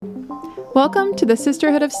Welcome to the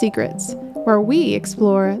Sisterhood of Secrets, where we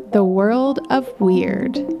explore the world of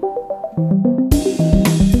weird.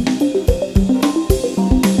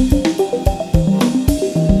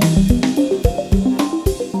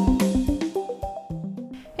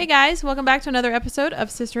 Hey guys, welcome back to another episode of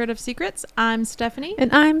Sisterhood of Secrets. I'm Stephanie.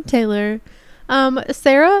 And I'm Taylor.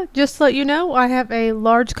 Sarah, just to let you know, I have a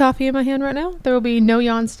large coffee in my hand right now. There will be no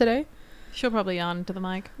yawns today. She'll probably yawn into the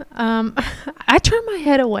mic. I turn my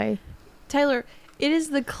head away. Taylor, it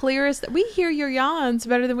is the clearest. We hear your yawns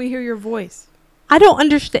better than we hear your voice. I don't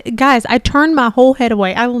understand. Guys, I turn my whole head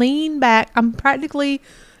away. I lean back. I'm practically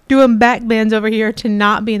doing back bends over here to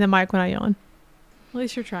not be in the mic when I yawn. At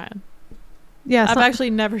least you're trying. Yeah, I've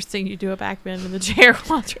actually never seen you do a back bend in the chair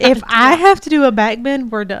while trying if I have to do a back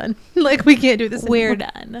bend, we're done. Like, we can't do this We're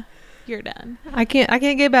anymore. done. You're done. I can't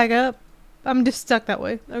get back up. I'm just stuck that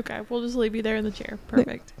way. Okay, we'll just leave you there in the chair.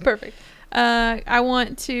 Perfect. Perfect. I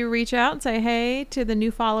want to reach out and say hey to the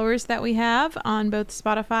new followers that we have on both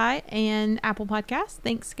Spotify and Apple Podcasts.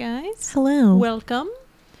 Thanks, guys. Hello. Welcome.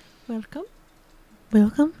 Welcome.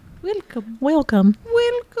 Welcome. Welcome. Welcome.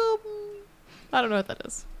 Welcome. I don't know what that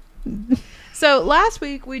is. So last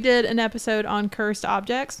week we did an episode on cursed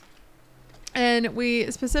objects, and we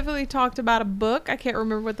specifically talked about a book. I can't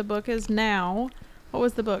remember what the book is now. What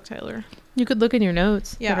was the book, Taylor? You could look in your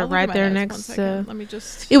notes. Yeah, that I'll are look at right my there notes. next to. Let me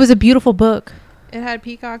just. It was a beautiful book. It had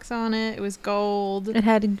peacocks on it. It was gold. It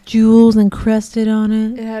had jewels encrusted on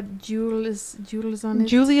it. It had Julius on it.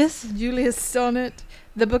 Julius on it.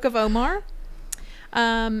 The Book of Omar.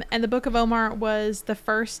 And the Book of Omar was the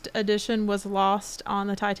first edition was lost on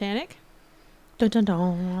the Titanic. Dun, dun,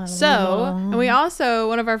 dun. So, and we also,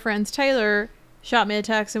 one of our friends, Taylor, shot me a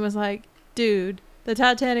text and was like, dude, the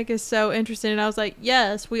Titanic is so interesting. And I was like,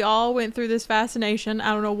 yes, we all went through this fascination.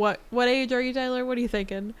 I don't know what age are you, Taylor? What are you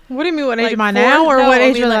thinking? What do you mean, what age Like am I 4? now, or No, what I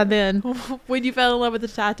age mean, was I like, then? When you fell in love with the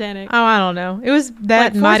Titanic. Oh, I don't know. It was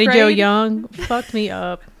that Like Mighty 4th Joe grade? Young fucked me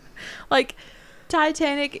up. Like,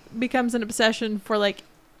 Titanic becomes an obsession for, like,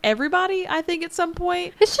 everybody, I think, at some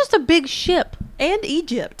point. It's just a big ship. And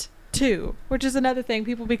Egypt, too, which is another thing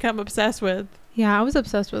people become obsessed with. Yeah, I was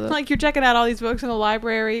obsessed with it. Like, you're checking out all these books in the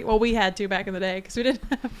library. Well, we had to back in the day because we didn't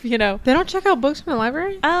have, They don't check out books from the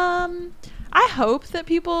library? I hope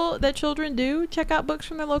that children do check out books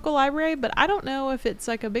from their local library, but I don't know if it's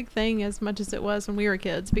like a big thing as much as it was when we were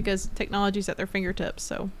kids because technology's at their fingertips.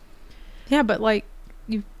 So Yeah, but like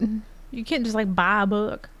you can't just like buy a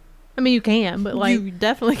book. I mean, you can, but like you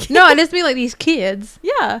definitely can. No, I just mean like these kids.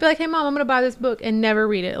 Yeah. Be like, hey mom, I'm gonna buy this book and never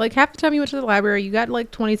read it. Like half the time you went to the library, you got like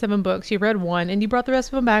 27 books, you read one, and you brought the rest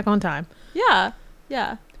of them back on time. Yeah.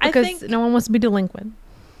 Because I think no one wants to be delinquent.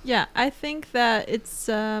 Yeah, I think that it's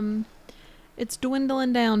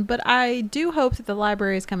dwindling down, but I do hope that the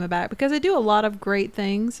library is coming back because they do a lot of great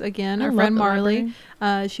things. Again, our friend Marley,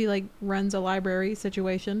 she like runs a library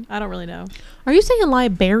situation. I don't really know. Are you saying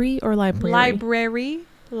library or library?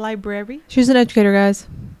 Library. She's an educator, guys.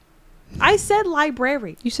 I said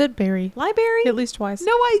library. You said berry. Library? At least twice.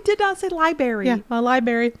 No, I did not say library. Yeah, a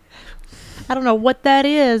library. I don't know what that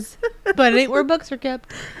is, but it ain't where books are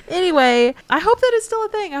kept. Anyway, I hope that it's still a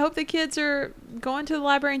thing. I hope the kids are going to the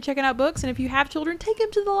library and checking out books. And if you have children, take them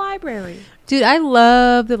to the library. Dude, I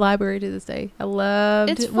love the library to this day. I loved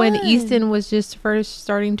It's when fun. Easton was just first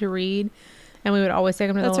starting to read, and we would always take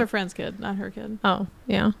him to That's the her friend's kid, not her kid. Oh,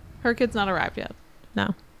 yeah. Her kid's not arrived yet.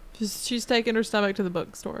 No. She's taking her stomach to the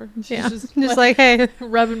bookstore. She's Yeah. just like, hey.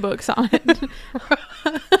 rubbing books on it.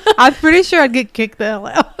 I'm pretty sure I'd get kicked the hell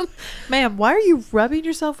out. Ma'am, why are you rubbing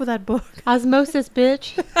yourself with that book? Osmosis,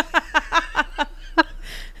 bitch.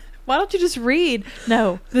 Why don't you just read?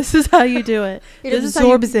 No, this is how you do it. It This is how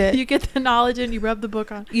absorbs it. You get the knowledge and you rub the book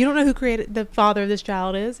on. You don't know who created the father of this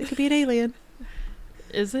child is. It could be an alien.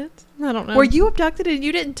 Is it? I don't know. Were you abducted and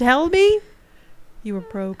you didn't tell me? You were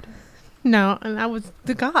probed. No, and I was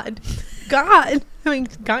the God. God. I mean,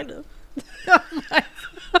 kind of.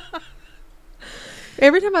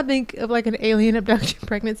 Every time I think of like an alien abduction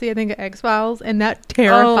pregnancy, I think of X-Files, and that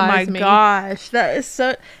terrifies me. Oh my gosh, that is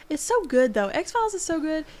it's so good though. X-Files is so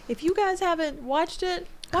good. If you guys haven't watched it,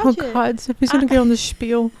 watch it. Oh God, Stephanie's gonna get on the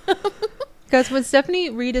spiel. Guys, when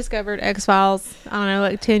Stephanie rediscovered X-Files, I don't know,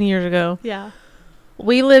 like 10 years ago, Yeah.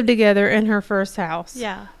 we lived together in her first house.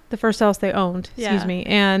 Yeah. The first house they owned, Yeah. excuse me.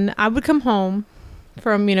 And I would come home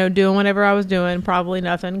from, doing whatever I was doing, probably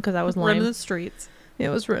nothing because I was lame. Running the streets. It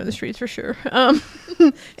was running the streets for sure.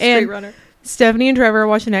 Street And runner. Stephanie and Trevor are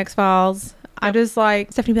watching X-Files. I just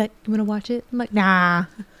like, Stephanie be like, you want to watch it? I'm like, nah.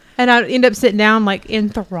 And I end up sitting down like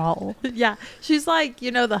enthralled. Yeah. She's like,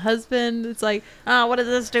 the husband. It's like, what is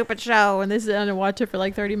this stupid show? And they sit down and watch it for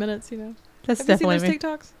like 30 minutes, That's Have you seen definitely those me.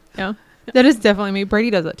 TikToks? Yeah. That is definitely me. Brady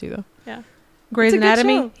does that too, though. Yeah. Grey's It's a good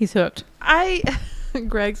Anatomy, show. he's hooked.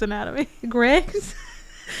 Greg's Anatomy. Greg's?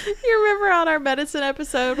 You remember on our medicine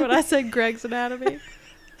episode when I said Greg's Anatomy?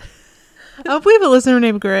 I hope we have a listener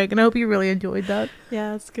named Greg, and I hope you really enjoyed that.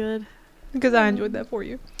 Yeah, that's good. Because I enjoyed that for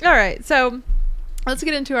you. All right, so let's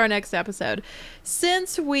get into our next episode.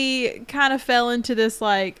 Since we kind of fell into this,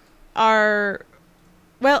 since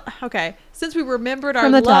we remembered our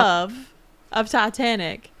From the top. love of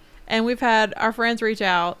Titanic, and we've had our friends reach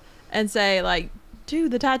out and say, like,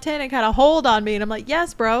 dude, the Titanic had a hold on me. And I'm like,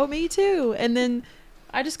 yes, bro, me too. And then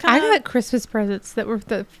I just kind I of... got Christmas presents that were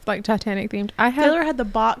Titanic themed. Taylor had the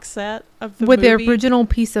box set of the with movie. the original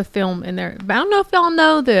piece of film in there. But I don't know if y'all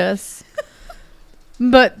know this,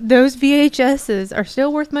 but those VHSs are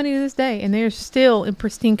still worth money to this day, and they're still in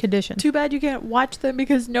pristine condition. Too bad you can't watch them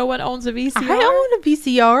because no one owns a VCR. I own a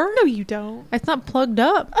VCR. No, you don't. It's not plugged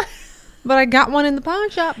up, but I got one in the pawn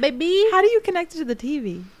shop, baby. How do you connect it to the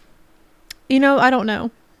TV? I don't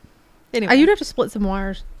know. Anyway, You'd have to split some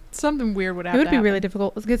wires. something weird would It happen. would be really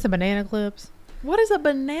difficult. Let's get some banana clips. What is a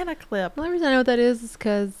banana clip? The only reason I know what that is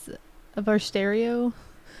because of our stereo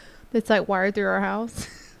that's wired through our house.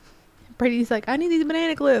 Brady's like, I need these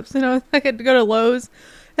banana clips. I had to go to Lowe's.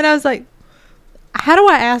 And I was like, how do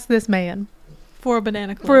I ask this man For a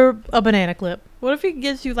banana clip. for a banana clip? What if he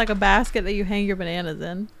gives you a basket that you hang your bananas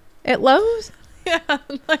in? At Lowe's? Yeah.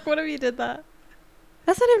 What if you did that?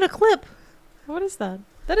 That's not even a clip. What is that?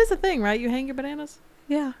 That is a thing, right? You hang your bananas?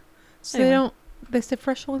 Yeah. So Anyway. they stay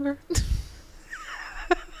fresh longer.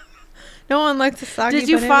 No one likes a soggy Did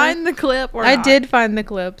you banana. find the clip or I not? did find the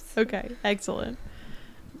clips. Okay. Excellent.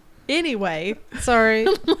 Anyway, Sorry.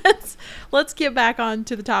 let's get back on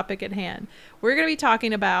to the topic at hand. We're going to be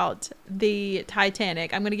talking about the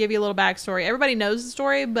Titanic. I'm going to give you a little backstory. Everybody knows the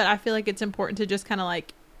story, but I feel like it's important to just kind of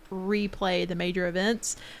replay the major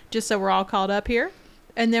events just so we're all caught up here.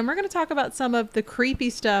 And then we're going to talk about some of the creepy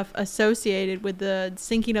stuff associated with the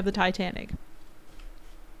sinking of the Titanic.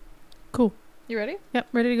 Cool. You ready? Yep,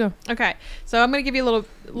 ready to go. Okay. So I'm going to give you a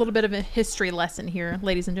little bit of a history lesson here,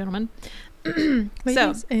 ladies and gentlemen.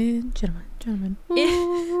 Ladies and gentlemen.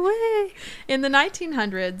 In the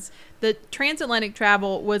 1900s, the transatlantic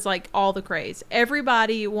travel was all the craze.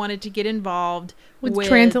 Everybody wanted to get involved with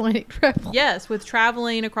transatlantic travel. Yes, with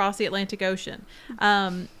traveling across the Atlantic Ocean.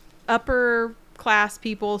 Upper class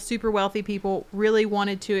people, super wealthy people really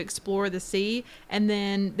wanted to explore the sea. And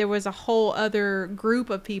then there was a whole other group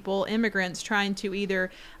of people, immigrants, trying to either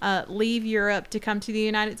leave Europe to come to the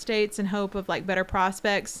United States in hope of better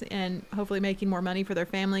prospects and hopefully making more money for their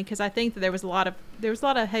family. Because I think that there was a lot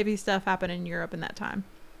of heavy stuff happening in Europe in that time.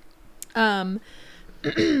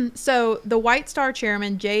 So the White Star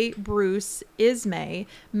chairman, J. Bruce Ismay,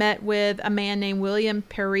 met with a man named William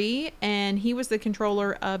Perry, and he was the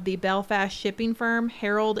controller of the Belfast shipping firm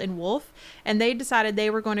Harold and Wolff, and they decided they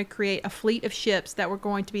were going to create a fleet of ships that were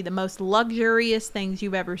going to be the most luxurious things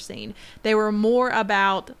you've ever seen. They were more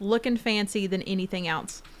about looking fancy than anything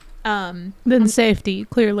else. Than safety,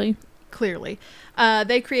 clearly. Clearly.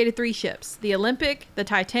 They created 3 ships, the Olympic, the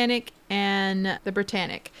Titanic, and the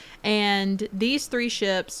Britannic. And these 3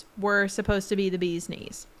 ships were supposed to be the bee's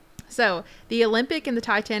knees. So the Olympic and the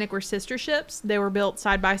Titanic were sister ships. They were built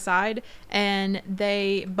side by side, and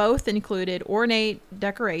they both included ornate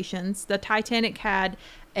decorations. The Titanic had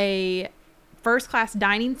a first class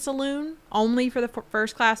dining saloon only for the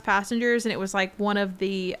first class passengers, and it was one of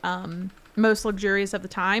the most luxurious of the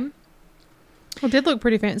time. Well, it did look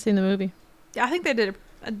pretty fancy in the movie. I think they did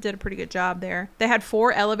a pretty good job there. They had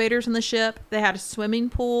 4 elevators in the ship. They had a swimming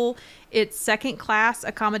pool. Its second class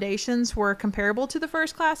accommodations were comparable to the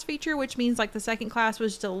first class feature, which means the second class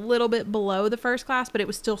was just a little bit below the first class, but it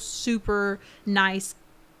was still super nice.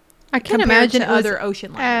 I can't compared imagine to it was other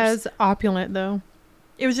ocean liners. as opulent, though.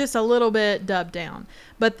 It was just a little bit dubbed down.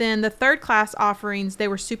 But then the third class offerings, they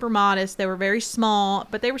were super modest. They were very small,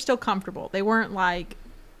 but they were still comfortable. They weren't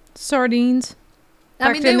sardines.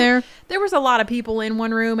 there was a lot of people in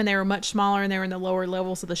one room, and they were much smaller, and they were in the lower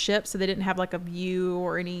levels of the ship, so they didn't have a view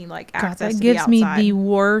or any access that to the gives outside. me the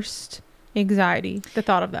worst anxiety, the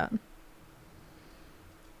thought of that.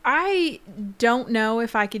 I don't know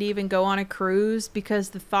if I could even go on a cruise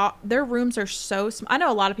because their rooms are so small. I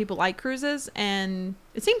know a lot of people like cruises, and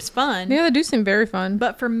it seems fun. Yeah, they do seem very fun.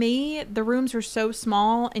 But for me, the rooms are so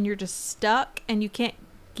small, and you're just stuck, and you can't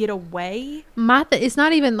get away. It's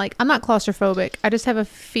not even I'm not claustrophobic. I just have a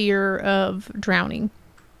fear of drowning.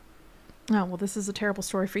 Oh, well, this is a terrible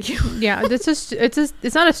story for you. Yeah,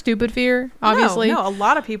 it's not a stupid fear, obviously. No, a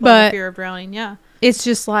lot of people have a fear of drowning. Yeah. It's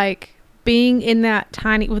just being in that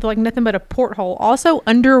tiny with like nothing but a porthole. Also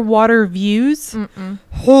underwater views. I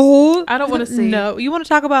don't want to see. No, you want to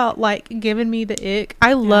talk about like giving me the ick.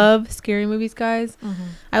 I love scary movies, guys.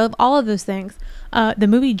 I love all of those things. The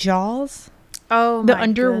movie Jaws. Oh, The my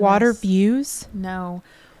underwater goodness. views. No.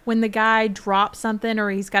 When the guy drops something or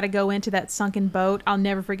he's got to go into that sunken boat, I'll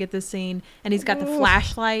never forget this scene. And he's got the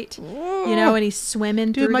flashlight, you know, and he's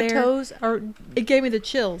swimming Dude, through my there. toes are. It gave me the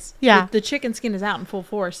chills. Yeah. The chicken skin is out in full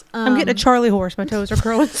force. I'm getting a Charlie horse. My toes are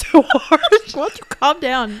growing so hard. Why don't you calm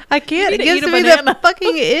down? I can't. You It need to gives eat a me banana. the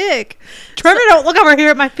fucking ick. Trevor, don't look over here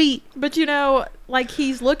at my feet. But you know, like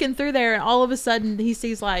he's looking through there and all of a sudden he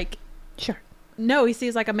sees like, Sure. no, he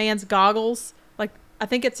sees like a man's goggles. Like, I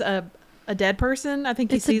think it's a dead person. I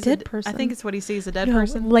think he It's a sees dead person. I think it's what he sees, a dead No,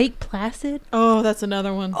 person. Lake Placid. Oh, that's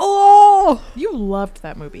another one. Oh, You loved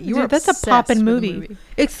that movie. You dude, were that's a obsessed poppin' with the movie.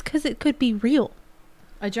 It's because it could be real.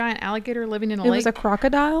 A giant alligator living in a It lake. was a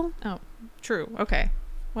crocodile, True. Okay.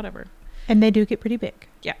 Whatever. and they do get pretty big.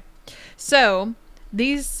 So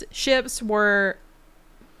these ships were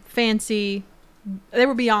fancy. They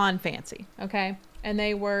were beyond fancy. Okay. And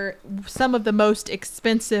they were some of the most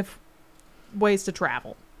expensive ways to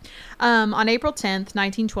travel. On April 10th,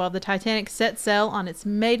 1912, the Titanic set sail on its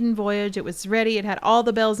maiden voyage. It was ready. It had all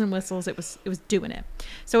the bells and whistles. It was doing it.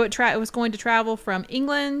 So it was going to travel from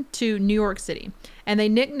England to New York City, and they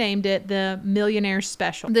nicknamed it the Millionaire's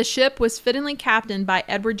Special. The ship was fittingly captained by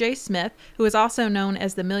Edward J. Smith, who is also known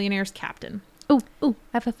as the Millionaire's Captain. Oh, I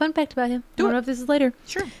have a fun fact about him. Do I don't it. know if this is later.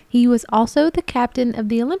 Sure. He was also the captain of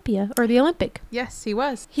the Olympia, or the Olympic. Yes, he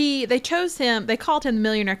was. They chose him. They called him the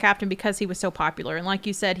Millionaire Captain because he was so popular, and like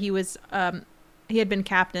you said, he was. He had been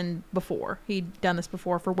captain before. He'd done this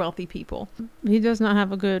before for wealthy people. He does not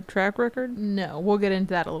have a good track record. No, we'll get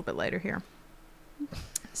into that a little bit later here.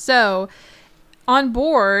 So, on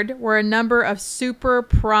board were a number of super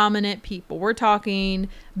prominent people. We're talking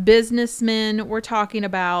businessmen. We're talking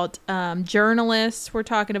about journalists. We're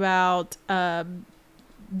talking about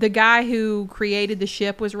the guy who created the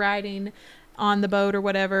ship was riding on the boat or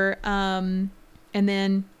whatever. And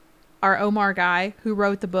then our Omar guy who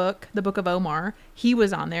wrote the book of Omar, he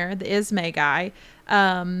was on there. The Ismay guy.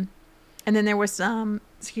 And then there was some,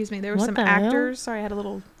 there were What some the hell? actors. Sorry, I had a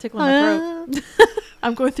little tickle in my throat.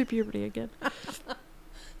 I'm going through puberty again.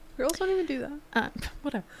 Girls don't even do that.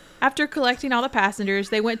 Whatever. After collecting all the passengers,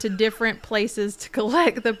 they went to different places to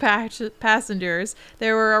collect the passengers.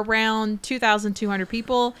 There were around 2,200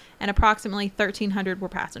 people, and approximately 1,300 were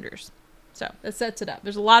passengers. So that sets it up.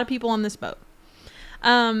 There's a lot of people on this boat.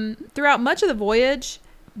 Throughout much of the voyage,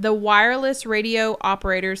 the wireless radio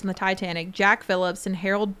operators on the Titanic, Jack Phillips and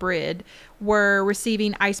Harold Brid, were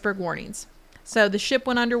receiving iceberg warnings. So the ship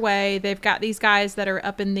went underway. They've got these guys that are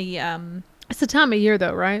up in the It's the time of year,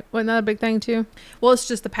 though, right? Wasn't that a big thing, too? well, it's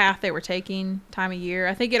just the path they were taking, time of year.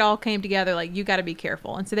 I think it all came together like, you got to be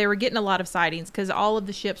careful. And so they were getting a lot of sightings because all of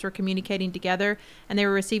the ships were communicating together, and they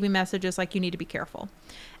were receiving messages like, you need to be careful.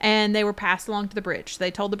 And they were passed along to the bridge.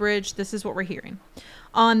 They told the bridge, this is what we're hearing.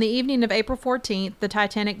 On the evening of April 14th, the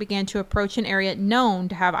Titanic began to approach an area known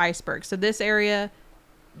to have icebergs. So this area,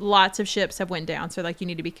 lots of ships have went down. So like, you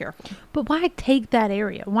need to be careful. But why take that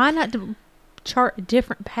area? Why not chart a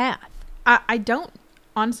different path? I don't,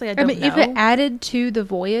 honestly, I don't know. If it added to the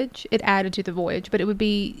voyage, it added to the voyage, but it would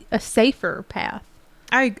be a safer path.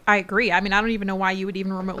 I agree. I mean, I don't even know why you would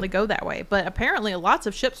even remotely go that way. But apparently lots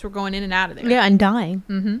of ships were going in and out of there. Yeah, and dying.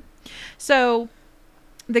 Mm-hmm. So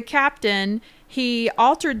the captain, he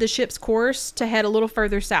altered the ship's course to head a little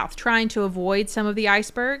further south, trying to avoid some of the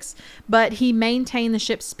icebergs. But he maintained the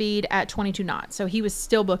ship's speed at 22 knots. So he was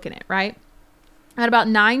still booking it, right? At about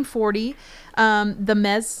 9:40, the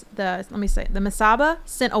Mesaba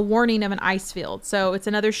sent a warning of an ice field. So it's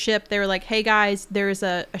another ship. They were like, hey guys, there's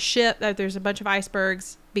a ship, there's a bunch of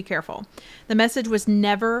icebergs. Be careful. The message was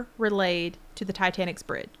never relayed to the Titanic's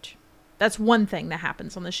bridge. That's one thing that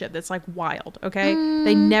happens on the ship that's like wild, okay?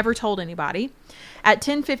 They never told anybody. At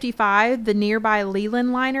 10:55, the nearby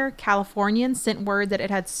Leland liner, Californian, sent word that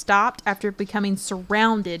it had stopped after becoming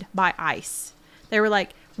surrounded by ice. They were like,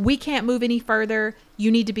 we can't move any further. You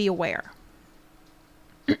need to be aware.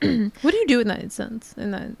 What do you do in that instance?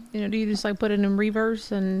 In that, do you just like put it in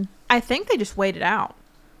reverse and I think they just wait it out.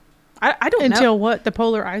 I don't know. until what, the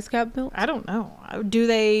polar ice cap melts? I don't know. Do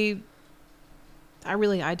they?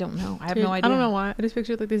 I don't know. I have no idea. I don't know why. I just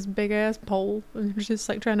pictured like this big ass pole and they're just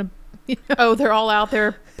like trying to. Oh, they're all out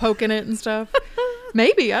there poking it and stuff.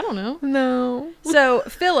 Maybe, I don't know. No. So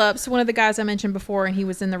Phillips, one of the guys I mentioned before, and he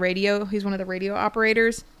was in the radio. He's one of the radio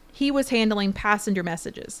operators. He was handling passenger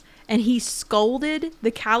messages, and he scolded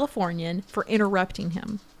the Californian for interrupting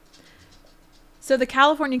him. So the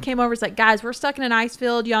Californian came over, was like, guys, we're stuck in an ice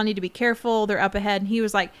field. Y'all need to be careful. They're up ahead. And he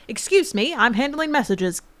was like, excuse me, I'm handling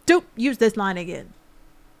messages. Don't use this line again.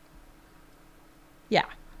 Yeah.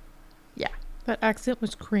 Yeah. That accent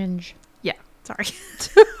was cringe. Yeah. Sorry.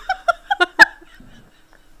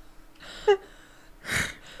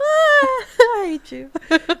 I hate you.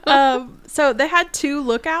 So they had 2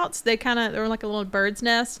 lookouts. They were like a little bird's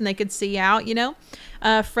nest, and they could see out,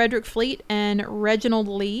 Frederick Fleet and Reginald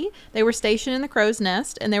Lee. They were stationed in the crow's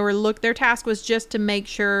nest, and their task was just to make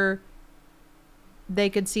sure they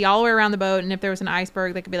could see all the way around the boat, and if there was an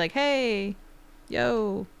iceberg, they could be like, hey,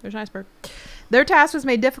 yo, there's an iceberg. Their task was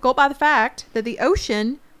made difficult by the fact that the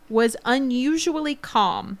ocean was unusually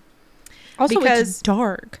calm. Also, because it's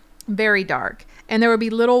dark. Very dark. And there would be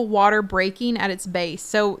little water breaking at its base.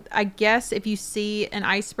 So I guess if you see an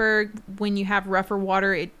iceberg, when you have rougher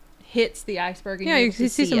water, it hits the iceberg. And Yeah, you can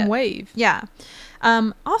see some wave. Yeah.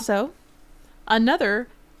 Also, another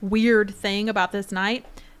weird thing about this night,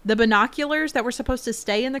 the binoculars that were supposed to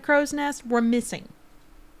stay in the crow's nest were missing.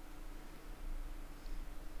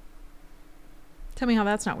 Tell me how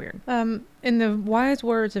that's not weird. In the wise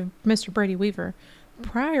words of Mr. Brady Weaver,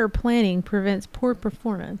 prior planning prevents poor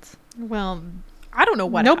performance. Well, I don't know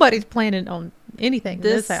what nobody's planning on anything in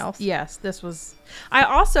this house. Yes, this was. I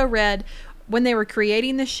also read when they were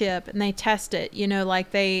creating the ship and they test it,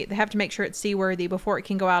 like they have to make sure it's seaworthy before it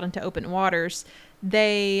can go out into open waters.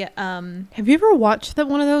 They have you ever watched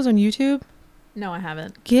one of those on YouTube? No, I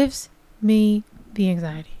haven't. Gives me the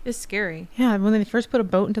anxiety. It's scary. Yeah, when they first put a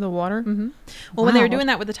boat into the water. Mm-hmm. Well, when they were doing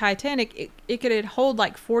that with the Titanic, it could hold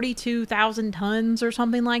like 42,000 tons or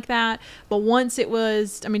something like that. But once it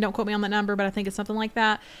was, don't quote me on that number, but I think it's something like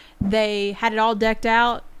that. They had it all decked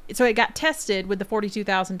out. So it got tested with the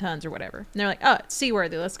 42,000 tons or whatever. And they're like, oh, it's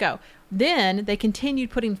seaworthy. Let's go. Then they continued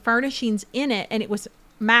putting furnishings in it, and it was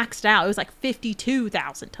maxed out. It was like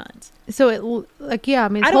 52,000 tons. So it's I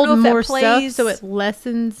don't holding know if more that plays, stuff, so it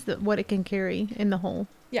lessens what it can carry in the hole.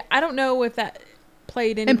 Yeah, I don't know if that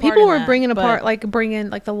played any and part people in were that, bringing apart,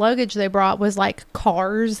 bringing the luggage they brought was like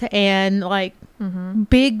cars and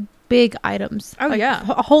big items. Oh, yeah.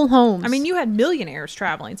 Whole homes. You had millionaires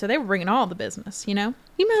traveling, so they were bringing all the business, You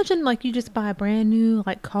imagine you just buy a brand new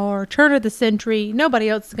car, turn of the century. Nobody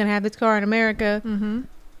else is going to have this car in America. Mm-hmm.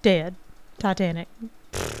 Dead. Titanic.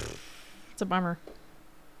 It's a bummer.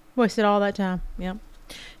 Wasted all that time. Yep.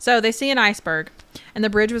 So they see an iceberg, and the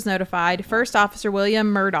bridge was notified. First Officer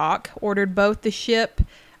William Murdoch ordered both the ship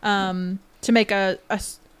to make a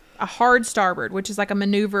hard starboard, which is like a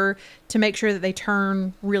maneuver to make sure that they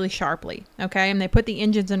turn really sharply. Okay. And they put the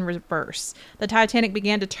engines in reverse. The Titanic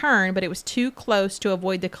began to turn, but it was too close to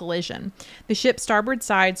avoid the collision. The ship's starboard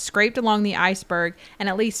side scraped along the iceberg, and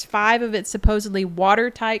at least 5 of its supposedly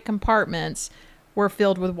watertight compartments were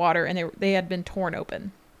filled with water, and they had been torn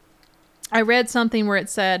open. I read something where it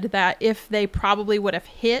said that if they probably would have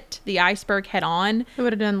hit the iceberg head on, it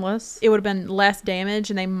would have done less. It would have been less damage,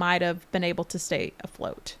 and they might have been able to stay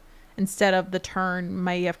afloat. Instead of the turn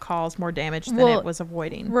may have caused more damage than it was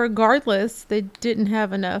avoiding. Regardless, they didn't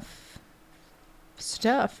have enough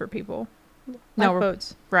stuff for people.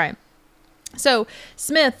 Boats. Right. So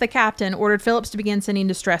Smith, the captain, ordered Phillips to begin sending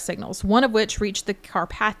distress signals, one of which reached the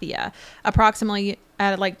Carpathia approximately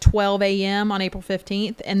at 12 a.m. on April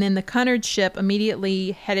 15th. And then the Cunard ship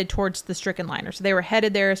immediately headed towards the stricken liner. So they were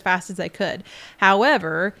headed there as fast as they could.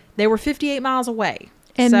 However, they were 58 miles away.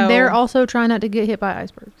 And they're also trying not to get hit by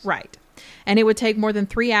icebergs. Right. And it would take more than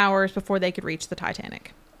 3 hours before they could reach the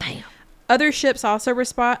Titanic. Damn. Other ships also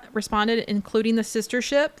responded, including the sister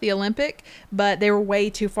ship, the Olympic, but they were way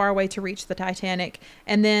too far away to reach the Titanic.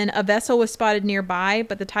 And then a vessel was spotted nearby,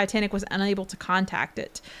 but the Titanic was unable to contact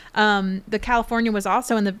it. The California was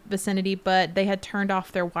also in the vicinity, but they had turned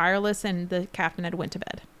off their wireless, and the captain had went to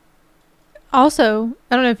bed. Also,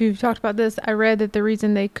 I don't know if you've talked about this. I read that the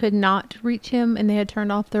reason they could not reach him and they had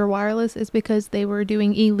turned off their wireless is because they were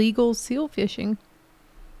doing illegal seal fishing.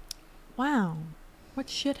 Wow. What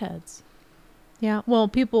shitheads. Yeah, well,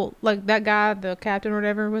 people, like that guy, the captain or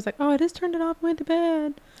whatever, was like, oh, I just turned it off and went to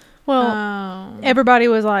bed. Well, everybody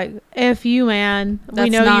was like, F you, man. We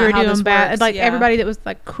know you were doing bad. Everybody that was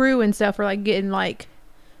crew and stuff were getting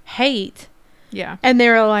hate. Yeah. And they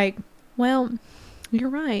were like, well, you're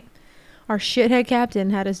right. Our shithead captain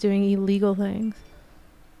had us doing illegal things.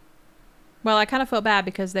 Well, I kind of felt bad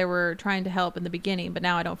because they were trying to help in the beginning, but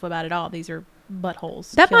now I don't feel bad at all. These are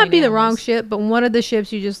buttholes. That might be the wrong ship, but one of the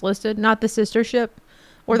ships you just listed, not the sister ship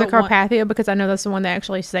or the Carpathia, because I know that's the one that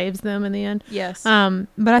actually saves them in the end. Yes. But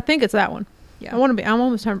I think it's that one. Yeah. I'm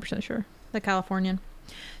almost 100% sure. The Californian.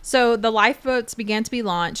 So the lifeboats began to be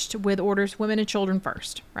launched with orders women and children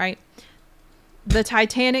first, right? the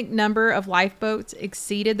Titanic number of lifeboats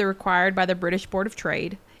exceeded the required by the British Board of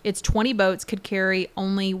Trade. Its 20 boats could carry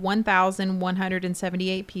only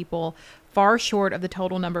 1,178 people, far short of the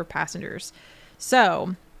total number of passengers.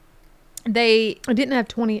 So they didn't have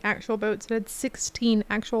 20 actual boats. It had 16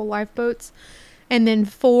 actual lifeboats, and then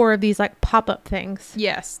 4 of these like pop-up things.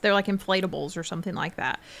 Yes, they're like inflatables or something like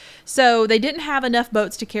that. So they didn't have enough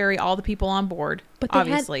boats to carry all the people on board. But they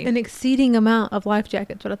obviously had an exceeding amount of life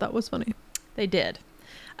jackets, what I thought was funny. They did.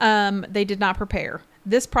 They did not prepare.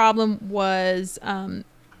 This problem was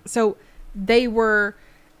so it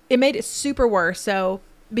made it super worse. So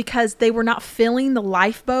because they were not filling the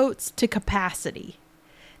lifeboats to capacity,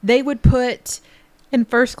 they would put. And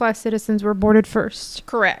first class citizens were boarded first.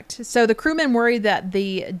 Correct. So the crewmen worried that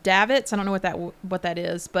the davits, I don't know what that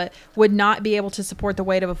is, but would not be able to support the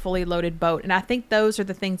weight of a fully loaded boat. And I think those are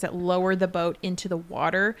the things that lower the boat into the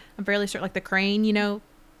water. I'm fairly certain, like the crane,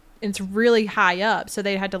 it's really high up, so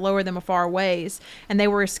they had to lower them a far ways. And they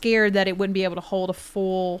were scared that it wouldn't be able to hold a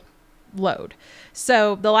full load.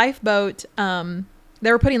 So the lifeboat, they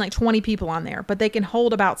were putting like 20 people on there, but they can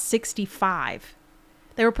hold about 65.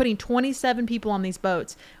 They were putting 27 people on these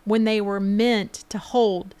boats when they were meant to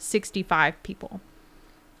hold 65 people.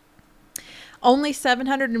 Only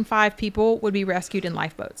 705 people would be rescued in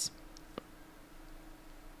lifeboats.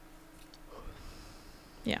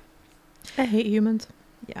 Yeah. I hate humans.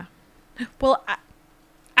 Yeah. Well,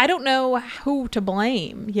 I don't know who to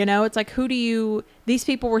blame. It's like, these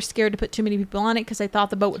people were scared to put too many people on it because they thought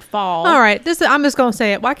the boat would fall. All right. I'm just going to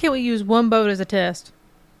say it. Why can't we use one boat as a test?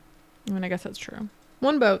 I mean, I guess that's true.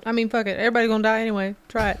 One boat. I mean, fuck it. Everybody's going to die anyway.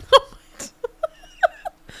 Try it.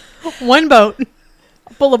 One boat.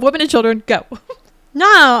 Full of women and children. Go.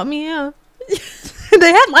 No, I mean, yeah.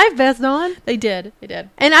 They had life vests on. They did.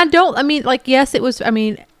 And yes, it was,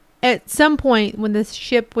 at some point when this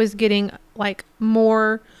ship was getting like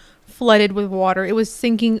more flooded with water, it was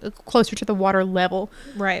sinking closer to the water level.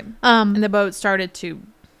 Right. And the boat started to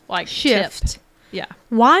like shift. Tip. Yeah.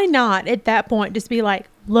 Why not at that point just be like,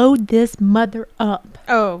 load this mother up?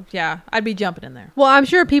 Oh, yeah. I'd be jumping in there. Well, I'm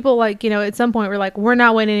sure people at some point were like, we're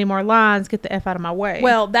not waiting any more lines. Get the F out of my way.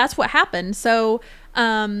 Well, that's what happened. So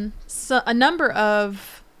a number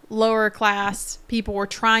of lower class people were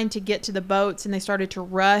trying to get to the boats, and they started to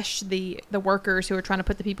rush the workers who were trying to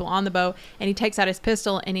put the people on the boat. And he takes out his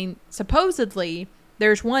pistol, and he supposedly,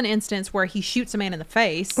 there's one instance where he shoots a man in the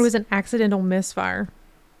face. It was an accidental misfire.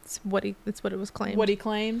 That's what it was claimed. What he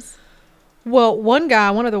claims. Well, one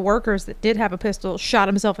of the workers that did have a pistol shot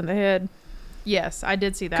himself in the head. Yes, I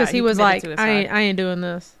did see that. Because he was like, I ain't doing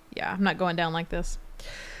this. Yeah, I'm not going down like this.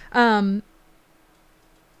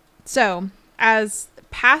 So, as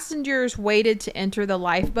passengers waited to enter the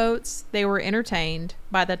lifeboats, they were entertained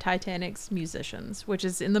by the Titanic's musicians, which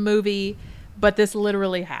is in the movie, but this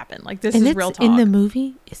literally happened. Like, this is real talk. In the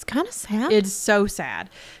movie? It's kind of sad. It's so sad.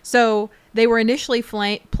 So they were initially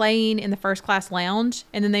playing in the first class lounge,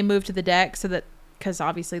 and then they moved to the deck because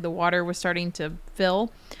obviously the water was starting to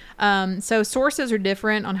fill. So sources are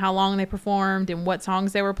different on how long they performed and what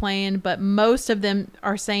songs they were playing, but most of them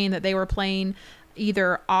are saying that they were playing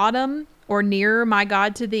either Autumn or Nearer My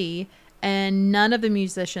God to Thee, and none of the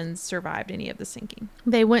musicians survived any of the sinking.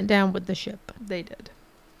 They went down with the ship. They did.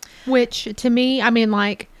 Which, to me, if I'm in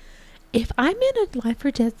a life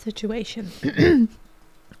or death situation,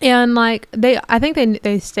 and I think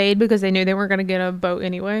they stayed because they knew they weren't going to get a boat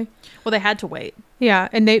anyway. Well, they had to wait. Yeah,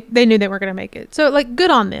 and they knew they weren't going to make it. So,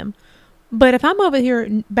 good on them. But if I'm over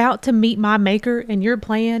here about to meet my maker and you're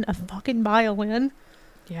playing a fucking violin,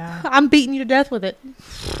 yeah, I'm beating you to death with it.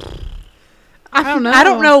 I don't know. I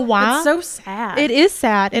don't know why. It's so sad. It is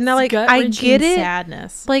sad. And I get it.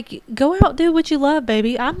 Sadness. Go out, do what you love,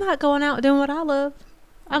 baby. I'm not going out doing what I love.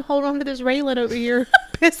 I'm holding on to this railing over here,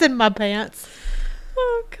 pissing my pants.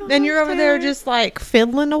 Oh, God. And you're over there just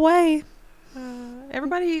fiddling away.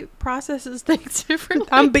 Everybody processes things differently.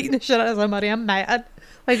 I'm beating the shit out of somebody. I'm mad.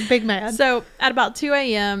 Big mad. So at about 2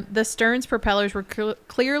 a.m., the stern's propellers were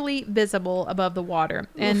clearly visible above the water.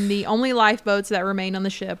 And the only lifeboats that remained on the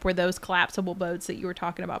ship were those collapsible boats that you were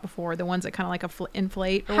talking about before, the ones that kind of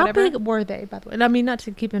inflate or whatever. How big were they, by the way? I mean, not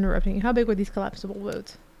to keep interrupting you. How big were these collapsible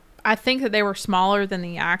boats? I think that they were smaller than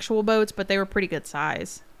the actual boats, but they were pretty good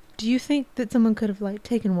size. Do you think that someone could have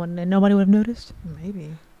taken one and nobody would have noticed?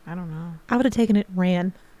 Maybe. I don't know. I would have taken it and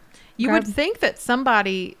ran. You would think that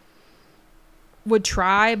somebody would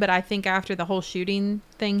try, but I think after the whole shooting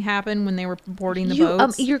thing happened when they were boarding the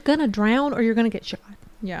boats. You're going to drown or you're going to get shot.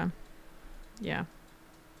 Yeah. Yeah.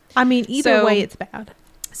 I mean, either way, it's bad.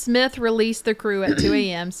 Smith released the crew at 2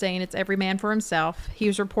 a.m. saying it's every man for himself. He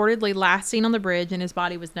was reportedly last seen on the bridge and his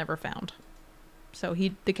body was never found. So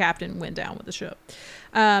the captain went down with the ship.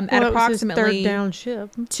 Well, At it was his approximately third down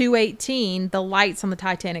ship. 2:18, the lights on the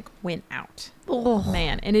Titanic went out. Oh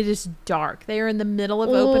Man, and it is dark. They are in the middle of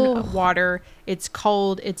Oh. open water. It's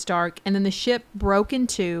cold, it's dark, and then the ship broke in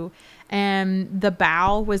two, and the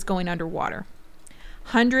bow was going underwater.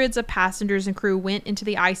 Hundreds of passengers and crew went into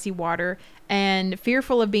the icy water, and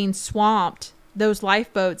fearful of being swamped, those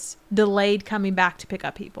lifeboats delayed coming back to pick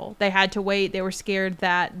up people. They had to wait. They were scared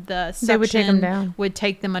that the suction They would take them down. would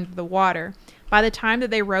take them under the water. By the time that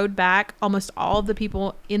they rowed back, almost all of the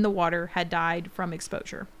people in the water had died from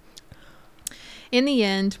exposure. In the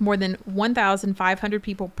end, more than 1,500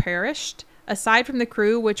 people perished. Aside from the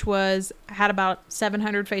crew, which had about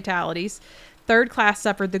 700 fatalities, third class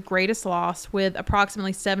suffered the greatest loss with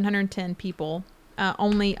approximately 710 people.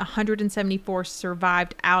 Only 174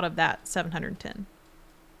 survived out of that 710.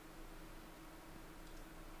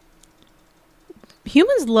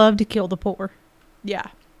 Humans love to kill the poor. Yeah.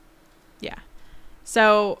 Yeah.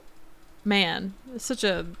 So, man, it's such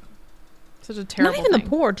a terrible Not even thing. the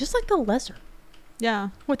poor, just like the lesser. Yeah.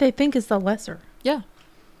 What they think is the lesser. Yeah.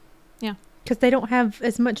 Yeah. Because they don't have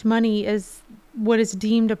as much money as what is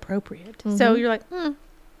deemed appropriate. So Mhm. you're like,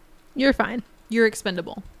 you're fine. You're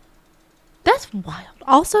expendable. That's wild.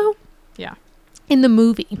 Also, Yeah. in the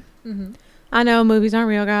movie, Mm-hmm. I know movies aren't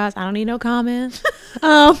real, guys. I don't need no comments.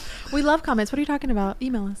 We love comments. What are you talking about?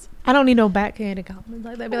 Email us. I don't need no backhanded comments.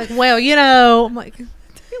 Like, they'd be like, well, you know. I'm like,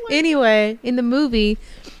 anyway, in the movie,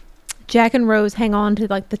 Jack and Rose hang on to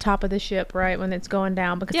like the top of the ship, right, when it's going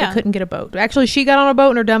down because Yeah. they couldn't get a boat. Actually, she got on a boat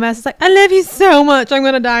and her dumbass is like, I love you so much. I'm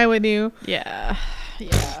going to die with you. Yeah.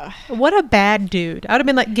 Yeah. What a bad dude. I would have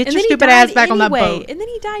been like, get And your then he stupid died ass back on that anyway. boat. And then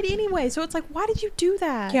he died anyway. So it's like, why did you do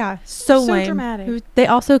that? Yeah, so lame. dramatic. They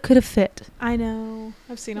also could have fit. I know.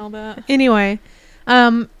 I've seen all that. Anyway,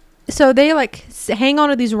 so they like hang on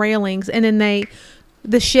to these railings, and then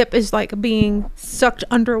the ship is like being sucked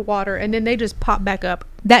underwater, and then they just pop back up.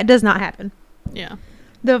 That does not happen. Yeah.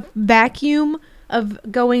 The vacuum of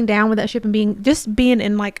going down with that ship and being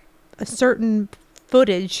in like a certain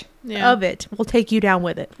footage of it will take you down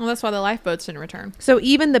with it. Well, that's why the lifeboats didn't return. So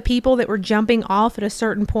even the people that were jumping off at a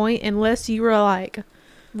certain point, unless you were like,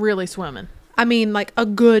 Really swimming. I mean, like a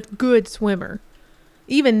good swimmer,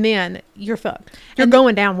 even then you're fucked. You're And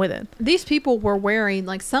going down with it. These people were wearing,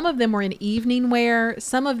 like, some of them were in evening wear.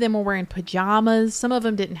 Some of them were wearing pajamas. Some of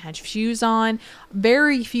them didn't have shoes on.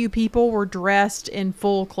 Very few people were dressed in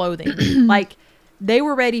full clothing. Like, they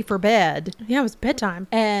were ready for bed. Yeah, it was bedtime.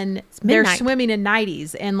 And they're midnight. swimming in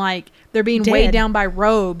nighties. And, like, they're being Dead. weighed down by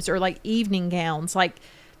robes or, like, evening gowns. Like,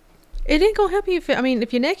 It ain't gonna help you if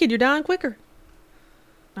you're naked, you're dying quicker.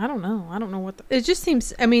 I don't know. I don't know what the... It just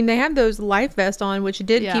seems. I mean, they have those life vests on, which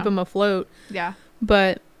did Yeah. keep them afloat, Yeah.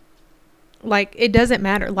 but like it doesn't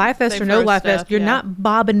matter. Life vest They or no froze life stuff, vest, you're yeah. not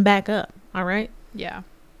bobbing back up. All right. Yeah.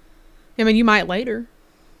 I mean, you might later.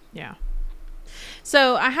 Yeah.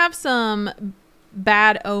 So I have some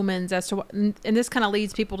bad omens as to what, and this kind of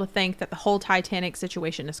leads people to think that the whole Titanic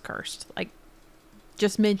situation is cursed. Like,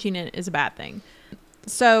 just mentioning it is a bad thing.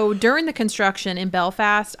 So during the construction in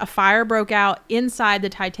Belfast, a fire broke out inside the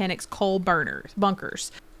Titanic's coal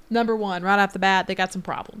bunkers. Number one, right off the bat, they got some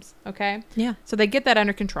problems. Okay. Yeah. So they get that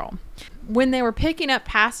under control. When they were picking up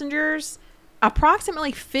passengers,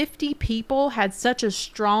 approximately 50 people had such a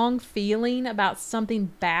strong feeling about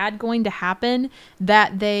something bad going to happen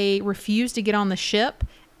that they refused to get on the ship,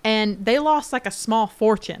 and they lost like a small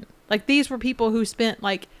fortune. Like, these were people who spent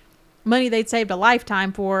like money they'd saved a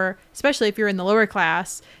lifetime for, especially if you're in the lower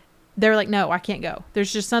class. They're like, no, I can't go.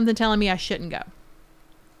 There's just something telling me I shouldn't go.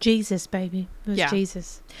 Jesus, baby. It was Yeah.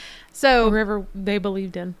 Jesus. So Whoever they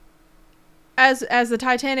believed in. as the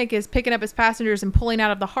Titanic is picking up its passengers and pulling out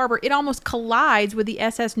of the harbor, it almost collides with the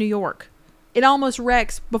SS New York. It almost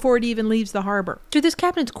wrecks before it even leaves the harbor. Dude, this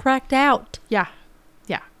captain's cracked out. Yeah.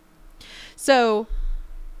 Yeah. So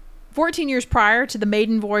 14 years prior to the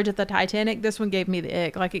maiden voyage of the Titanic, this one gave me the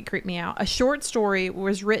ick. Like, it creeped me out. A short story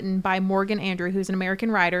was written by Morgan Andrew, who's an American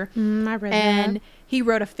writer. I read And that. he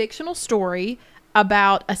wrote a fictional story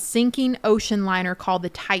about a sinking ocean liner called the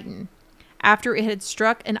Titan after it had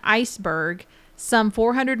struck an iceberg some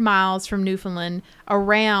 400 miles from Newfoundland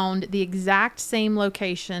around the exact same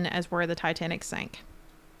location as where the Titanic sank.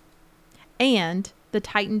 And the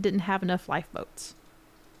Titan didn't have enough lifeboats.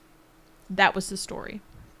 That was the story.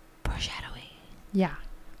 Foreshadowing. Yeah.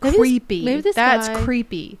 Maybe Creepy. maybe this That's guy-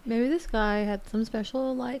 creepy. Maybe this guy had some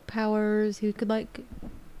special like powers. He could like,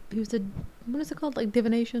 he was a, what is it called? Like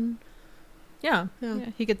divination. Yeah. Yeah. Yeah.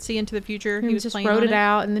 He could see into the future. He He was just playing wrote on it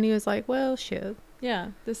out, and then he was like, well, shit.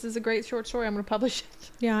 Yeah, this is a great short story. I'm going to publish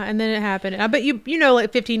it. Yeah, and then it happened. I bet you know,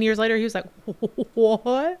 like 15 years later, he was like,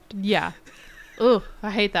 what? Yeah. Ugh, I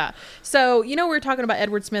hate that. So, we were talking about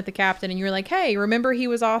Edward Smith, the captain, and you were like, hey, remember he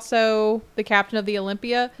was also the captain of the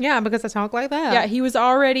Olympia? Yeah, because I talk like that. Yeah, he was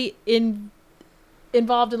already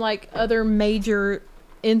involved in, like, other major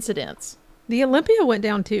incidents. The Olympia went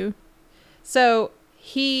down, too. So,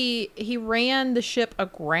 he ran the ship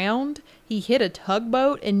aground. He hit a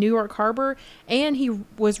tugboat in New York Harbor, and he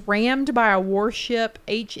was rammed by a warship,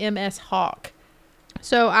 HMS Hawk.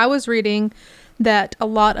 So, I was reading that a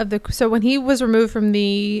lot of so when he was removed from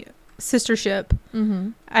the sister ship,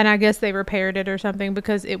 and I guess they repaired it or something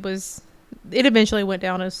because it eventually went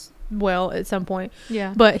down as well at some point.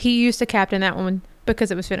 Yeah. But he used to captain that one because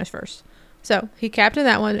it was finished first. So he captained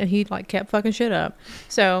that one and he like kept fucking shit up.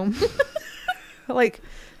 So like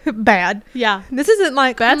bad. Yeah. This isn't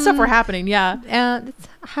like Bad stuff were happening. Yeah.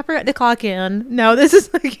 I forgot to clock in. No, this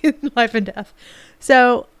is like life and death.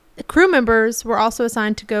 So crew members were also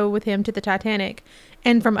assigned to go with him to the Titanic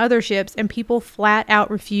and from other ships, and people flat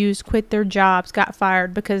out refused, quit their jobs, got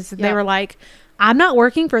fired because they were like, I'm not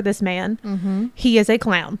working for this man. He is a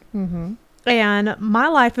clown. And my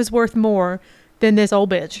life is worth more than this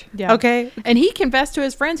old bitch. Yeah. Okay. And he confessed to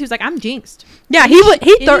his friends. He was like, I'm jinxed. Yeah. He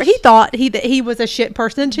thought he was a shit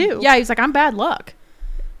person too. Yeah. He was like, I'm bad luck.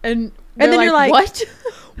 And then you're like, what?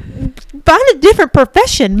 Find a different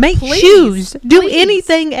profession. Make shoes. Do Please.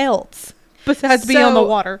 anything else besides be on the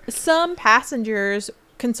water. Some passengers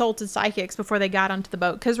consulted psychics before they got onto the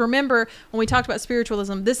boat. Because remember, when we talked about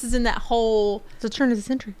spiritualism, this is in that whole... It's the turn of the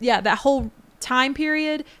century. Yeah, that whole time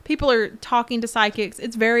period. People are talking to psychics.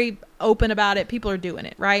 It's very open about it. People are doing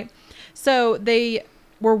it, right? So they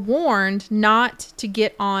were warned not to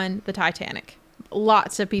get on the Titanic.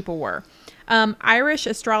 Lots of people were. Irish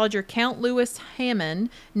astrologer Count Lewis Hammond,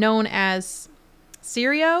 known as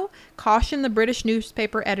Sirio, cautioned the British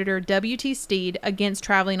newspaper editor W.T. Stead against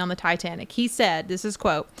traveling on the Titanic. He said, this is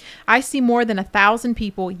quote, I see more than 1,000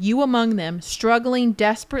 people, you among them, struggling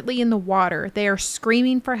desperately in the water. They are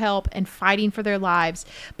screaming for help and fighting for their lives,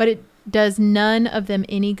 but it does none of them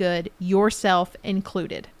any good, yourself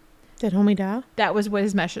included. Did homie die? That was what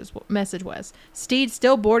his message was. Stead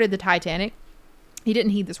still boarded the Titanic. He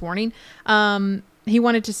didn't heed this warning. He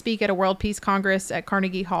wanted to speak at a World Peace Congress at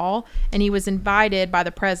Carnegie Hall, and he was invited by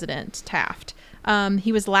the president, Taft.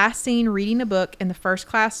 He was last seen reading a book in the first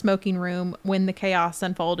class smoking room when the chaos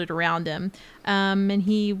unfolded around him, and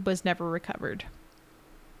he was never recovered.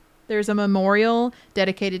 There's a memorial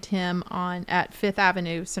dedicated to him at 5th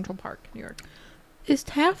Avenue, Central Park, New York. Is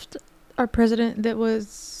Taft our president that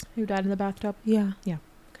was... Who died in the bathtub? Yeah. Yeah.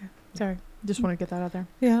 Okay. Sorry. Just want to get that out there.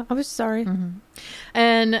 Yeah, I was sorry.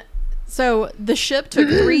 And so the ship took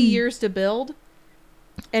 3 years to build,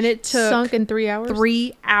 and it took sunk in 3 hours.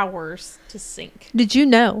 3 hours to sink. Did you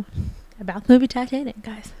know about the movie Titanic,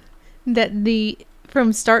 guys? That the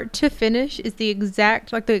from start to finish is the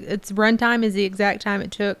exact its runtime is the exact time it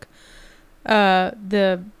took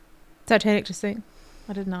the Titanic to sink.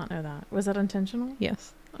 I did not know that. Was that intentional?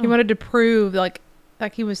 Yes. Oh. He wanted to prove like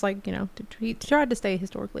he was like, he tried to stay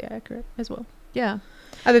historically accurate as well. Yeah.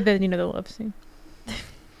 Other than, the love scene.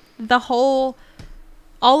 All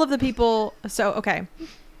of the people. So, okay.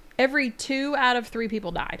 Every 2 out of 3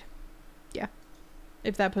 people died. Yeah.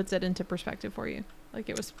 If that puts it into perspective for you. Like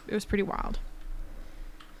it was pretty wild.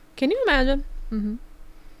 Can you imagine? Mm-hmm.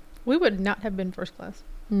 We would not have been first class.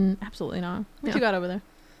 Absolutely not. What Yeah. you got over there?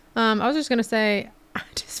 I was just going to say, I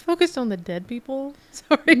just focused on the dead people.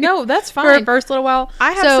 Sorry. No, that's For fine. a first little while.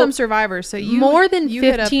 I have some survivors. So more than you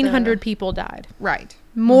hit up 1,500 people died. Right.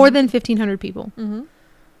 More than 1,500 people. Mm-hmm.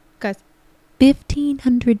 Guys,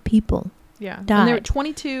 1,500 people. Yeah. Died. And there were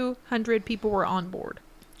 2,200 people were on board.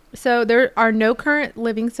 So there are no current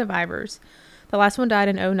living survivors. The last one died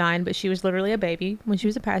in 2009, but she was literally a baby when she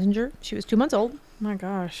was a passenger. She was 2 months old. My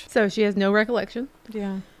gosh. So she has no recollection.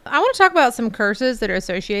 Yeah. I want to talk about some curses that are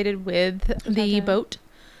associated with the boat.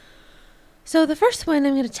 So the first one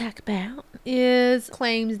I'm going to talk about is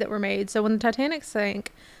claims that were made. So when the Titanic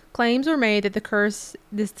sank, claims were made that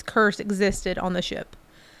this curse existed on the ship.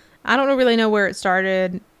 I don't really know where it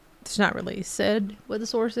started. It's not really said what the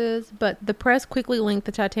source is, but the press quickly linked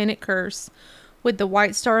the Titanic curse with the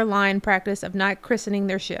White Star Line practice of not christening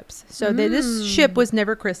their ships. So this ship was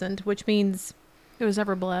never christened, which means it was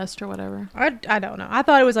ever blessed or whatever. I don't know. I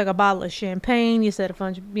thought it was like a bottle of champagne. You set a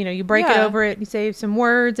bunch of, you break it over it, you say some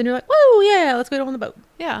words, and you're like, whoa, yeah, let's go on the boat.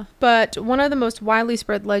 Yeah. But one of the most widely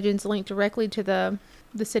spread legends linked directly to the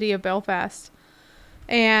city of Belfast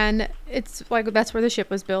And it's like that's where the ship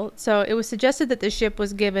was built. So it was suggested that the ship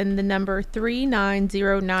was given the number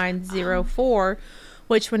 390904,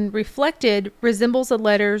 which when reflected resembles the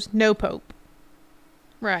letters no pope.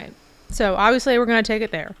 Right. So obviously we're going to take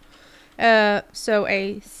it there. So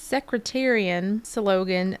a sectarian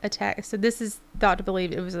slogan attack. So this is thought to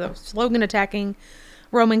believe it was a slogan attacking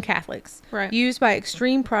Roman Catholics, Right. used by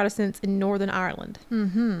extreme Protestants in Northern Ireland.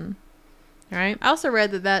 Mm-hmm. All right. I also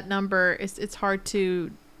read that number is, it's hard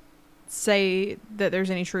to say that there's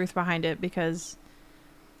any truth behind it because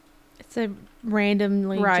It's a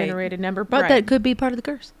randomly Right. generated number, but Right. that could be part of the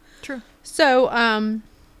curse. true. So,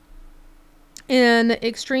 in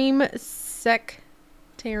extreme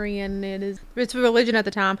sectarian, it's a religion at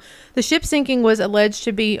the time. The ship sinking was alleged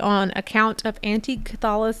to be on account of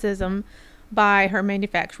anti-Catholicism by her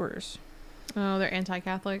manufacturers. Oh, they're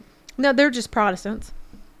anti-Catholic. No, they're just Protestants.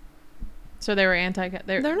 So they were anti.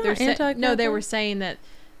 They're not No, they anti-Catholic. were saying that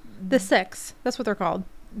The sects, that's what they're called.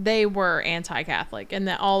 they were anti-Catholic and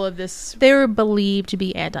that all of this. They were believed to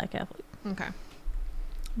be anti-Catholic. Okay.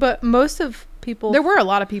 But most of people, There were a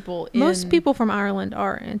lot of people. most people from Ireland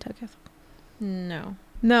are anti-Catholic. No.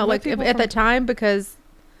 No, What like people at from- the time, because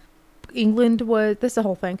England was, this is the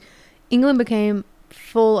whole thing. England became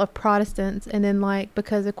full of Protestants, and then like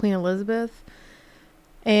because of Queen Elizabeth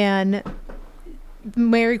and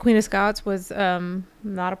Mary Queen of Scots was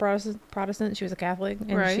not a Protestant, she was a Catholic,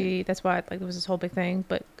 and Right. that's why like there was this whole big thing.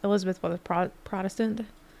 But Elizabeth was a Protestant,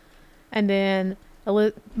 and then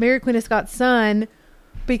Mary Queen of Scots' son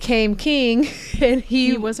became king, and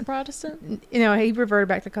He was a Protestant. he reverted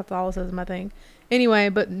back to Catholicism, I think. Anyway,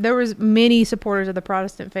 but there was many supporters of the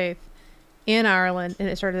Protestant faith in Ireland, and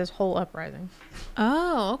it started this whole uprising.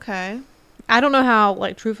 Oh, okay. I don't know how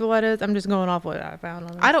like truthful that is. I'm just going off what I found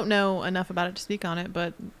on it. I don't know enough about it to speak on it,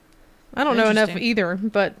 but I don't know enough Interesting. either,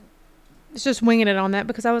 but it's just winging it on that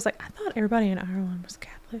because I was like, I thought everybody in Ireland was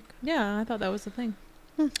Catholic. yeah, I thought that was the thing.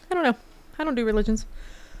 I don't know. I don't do religions.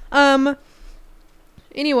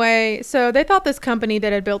 Anyway, so they thought this company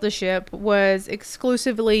that had built the ship was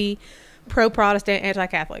exclusively pro-Protestant,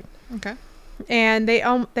 anti-Catholic. Okay. And they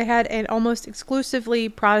had an almost exclusively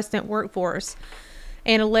Protestant workforce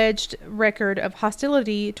and alleged record of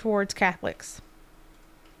hostility towards Catholics.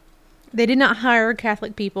 They did not hire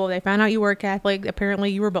Catholic people. They found out you were a Catholic.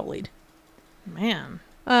 Apparently, you were bullied. Man.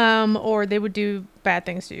 Or they would do bad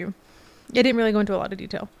things to you. It didn't really go into a lot of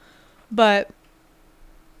detail. But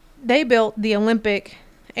they built the Olympic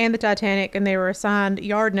and the Titanic, and they were assigned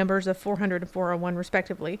yard numbers of 400 and 401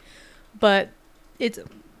 respectively. But it's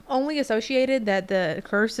only associated that the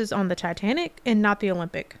curse is on the Titanic and not the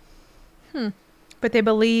Olympic. But they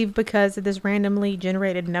believe because of this randomly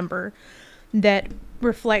generated number that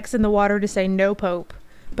reflects in the water to say no pope,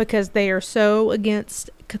 because they are so against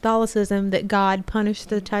Catholicism that God punished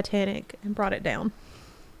the Titanic and brought it down.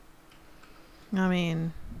 I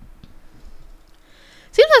mean,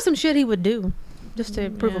 Seems like some shit he would do just to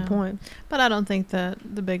prove a Yeah. point. but I don't think that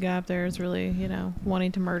the big guy up there is really,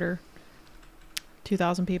 wanting to murder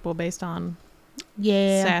 2,000 people based on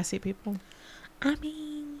Yeah. sassy people. I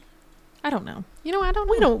mean, I don't know. I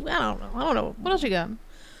don't know. I don't know. What else you got?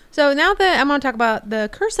 So now that I'm going to talk about the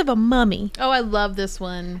curse of a mummy. Oh, I love this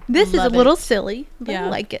one. This is a Love little it. silly, but I Yeah.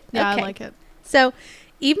 like it. Yeah, Okay. I like it. So,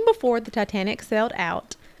 even before the Titanic sailed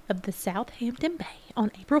out of the Southampton Bay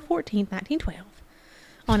on April 14th, 1912,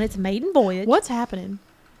 on its maiden voyage. What's happening?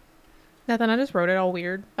 Nothing, I just wrote it all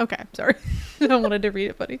weird. Okay. Sorry. I wanted to read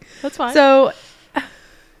it funny. That's fine. So,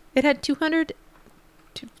 it had 200...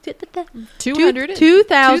 200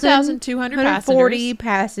 2,240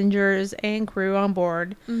 passengers and crew on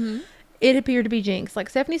board. Mm-hmm. It appeared to be jinx. Like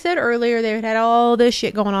Stephanie said earlier, they had all this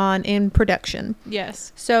shit going on in production.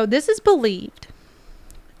 Yes. So this is believed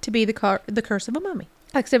to be the curse of a mummy.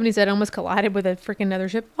 Like Stephanie said, almost collided with a freaking other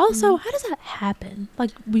ship. Also, how does that happen?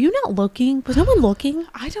 Like, were you not looking? Was no one looking?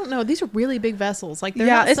 I don't know. These are really big vessels. Like, they're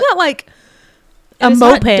Yeah, not it's so- not like a and it's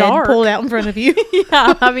not moped dark. pulled out in front of you.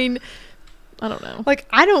 Yeah. I mean, I don't know. Like,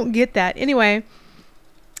 I don't get that. Anyway,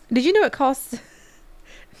 did you know it costs...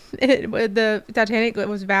 the Titanic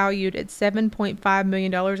was valued at $7.5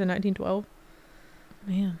 million in 1912.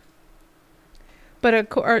 Man. But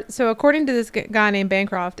according to this guy named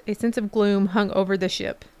Bancroft, a sense of gloom hung over the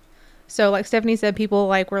ship. So like Stephanie said, people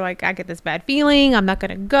were like, I get this bad feeling. I'm not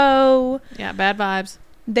going to go. Yeah, bad vibes.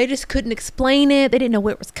 They just couldn't explain it. They didn't know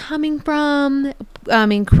where it was coming from. I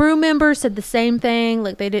mean, crew members said the same thing.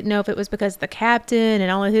 Like they didn't know if it was because of the captain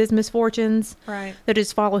and all of his misfortunes. Right. They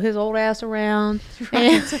just follow his old ass around.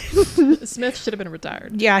 And Smith should have been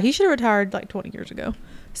retired. yeah, he should have retired like 20 years ago.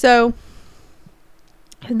 So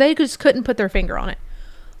they just couldn't put their finger on it.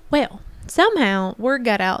 Well, somehow word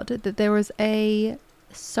got out that there was a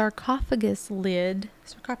sarcophagi lid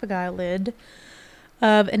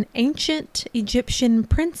of an ancient Egyptian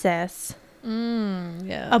princess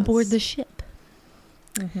Yes. aboard the ship.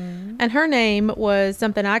 And her name was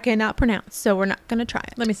something I cannot pronounce, so we're not going to try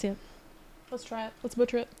it. Let me see it. Let's try it. Let's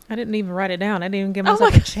butcher it. I didn't even write it down. I didn't even give Oh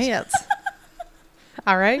myself my a gosh. chance.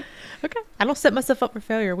 All right. Okay. I don't set myself up for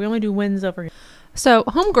failure. We only do wins over here. So,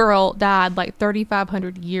 homegirl died like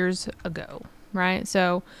 3,500 years ago, right?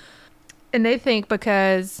 So, and they think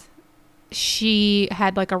because she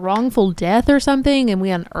had like a wrongful death or something and we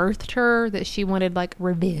unearthed her that she wanted like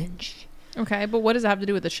revenge. Okay, but what does it have to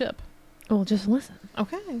do with the ship? Well, just listen.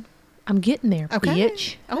 Okay. I'm getting there, Okay.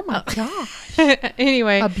 bitch. Oh my gosh.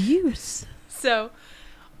 Anyway. Abuse. So,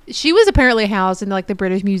 she was apparently housed in like the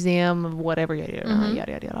British Museum of whatever, yada, yada, Mhm.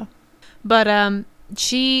 yada, yada, yada. But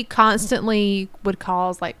she constantly would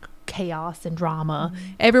cause like chaos and drama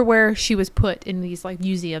everywhere she was put in these like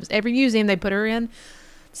museums. Every museum they put her in,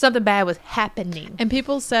 something bad was happening. And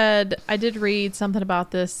people said, I did read something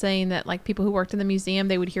about this saying that like people who worked in the museum,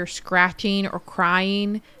 they would hear scratching or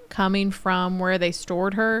crying coming from where they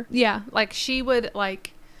stored her. Yeah, like she would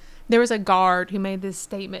like, there was a guard who made this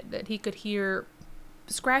statement that he could hear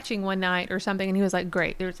scratching one night or something, and he was like,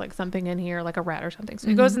 great, there's like something in here, like a rat or something. So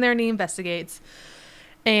he goes in there and he investigates,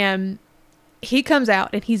 and he comes out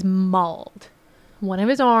and he's mauled. One of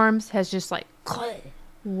his arms has just like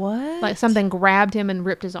What? like something grabbed him and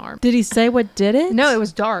ripped his arm. Did he say what did it? No, it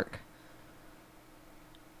was dark.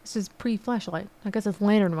 This is pre-flashlight. I guess his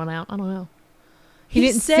lantern went out. I don't know. He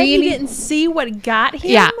didn't say he didn't see what got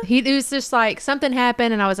him. Yeah, it was just like something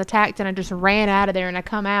happened and I was attacked and I just ran out of there and I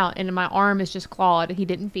come out and my arm is just clawed. He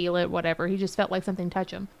didn't feel it, whatever. He just felt like something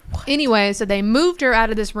touched him. Anyway, so they moved her out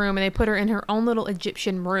of this room and they put her in her own little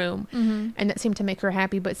Egyptian room, and that seemed to make her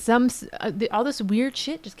happy. But all this weird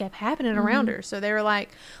shit just kept happening around her. So they were like,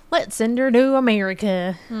 let's send her to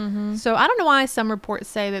America. So I don't know why some reports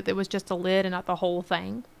say that it was just a lid and not the whole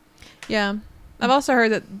thing. Yeah, I've also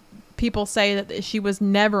heard that people say that she was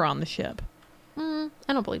never on the ship. I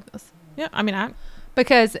don't believe this. Yeah, I mean,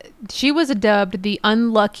 because she was dubbed the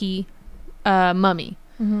unlucky mummy,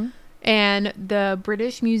 and the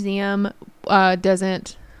British Museum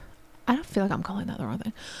doesn't. I don't feel like I'm calling that the wrong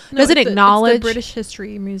thing. Doesn't acknowledge it's the British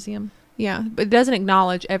History Museum. Yeah, but it doesn't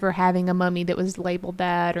acknowledge ever having a mummy that was labeled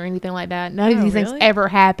that or anything like that. None of these things really? ever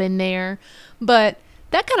happened there, but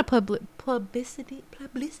that kind of publicity.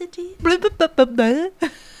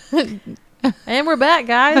 And we're back,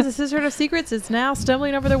 guys. The Sisterhood of Secrets is now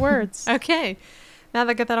stumbling over their words. Okay. Now that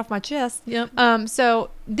I get that off my chest. Yep. So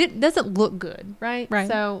doesn't look good, right? Right.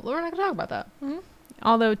 So we're not gonna talk about that.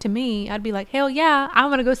 Although to me, I'd be like, hell yeah, I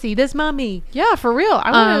want to go see this mummy. Yeah, for real.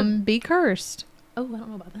 I want to be cursed. Oh, I don't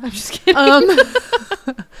know about that. I'm just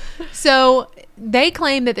kidding. So they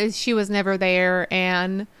claim that she was never there,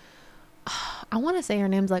 and I want to say her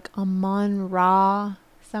name's like Amon Ra,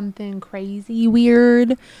 something crazy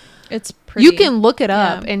weird. It's pretty. You can look it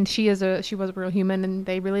up, Yeah. and she was a real human, and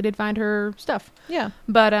they really did find her stuff. Yeah.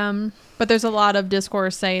 But there's a lot of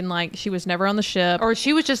discourse saying like she was never on the ship, or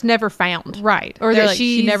she was just never found, right, or They're that like,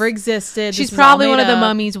 she never existed. She's This was all probably made one of the up.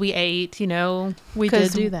 mummies we ate. You know, We did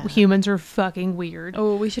 'cause do that. Humans are fucking weird.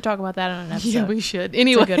 Oh, we should talk about that on an episode. Yeah, we should.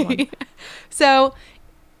 Anyway, good one. So,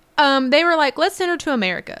 they were like, let's send her to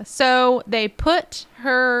America. So they put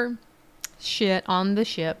her shit on the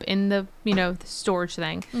ship in the the storage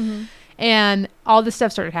thing. And all this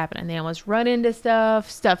stuff started happening. They almost run into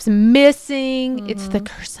stuff. Stuff's missing. It's the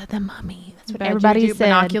curse of the mummy. That's what Bad everybody juju, said.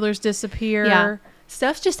 Binoculars disappear. Yeah.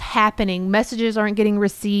 Stuff's just happening. Messages aren't getting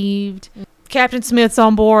received. Captain Smith's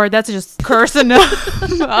on board. That's just curse enough.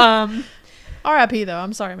 R.I.P. though.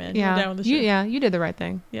 I'm sorry, man. Yeah. You're down with the ship. You did the right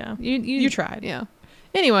thing. Yeah. You tried. Yeah.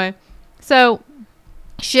 Anyway, so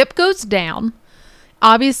ship goes down.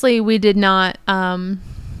 Obviously, we did not.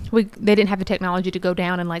 They didn't have the technology to go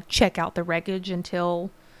down and like check out the wreckage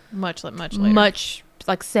until Much later.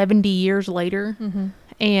 like 70 years later,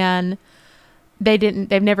 and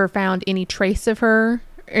they've never found any trace of her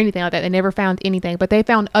or anything like that. They never found anything, but they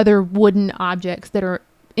found other wooden objects that are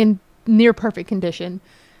in near perfect condition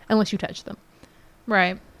unless you touch them.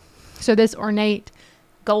 Right. So this ornate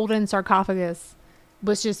golden sarcophagus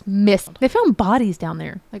was just missing. They found bodies down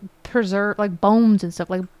there, like preserved, like bones and stuff,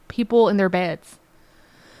 like people in their beds.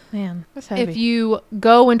 Man, that's heavy. If you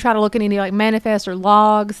go and try to look at any like manifest or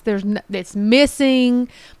logs, it's missing.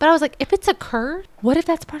 But I was like, if it's a curse, what if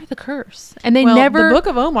that's part of the curse? And they the Book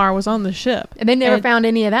of Omar was on the ship, and they never found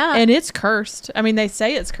any of that. and it's cursed. I mean, they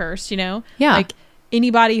say it's cursed. Yeah. like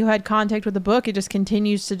anybody who had contact with the book, it just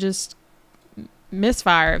continues to just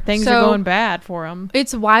misfire. Things are going bad for him.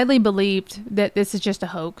 It's widely believed that this is just a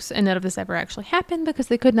hoax and none of this ever actually happened because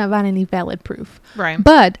they could not find any valid proof. Right.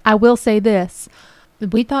 But I will say this.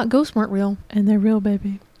 We thought ghosts weren't real. And they're real,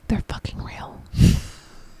 baby. They're fucking real.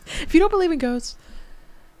 If you don't believe in ghosts,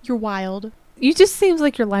 you're wild. You just seems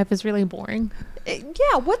like your life is really boring.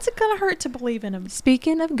 Yeah, what's it gonna hurt to believe in them?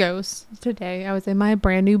 Speaking of ghosts, today I was in my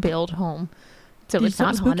brand new build home. So Did it's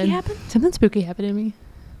not something spooky haunted. happen? Something spooky happened to me.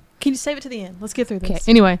 Can you save it to the end? Let's get through this. Okay.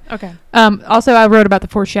 Anyway. Okay. Also, I wrote about the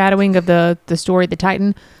foreshadowing of the story, The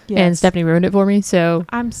Titan, and Stephanie ruined it for me. So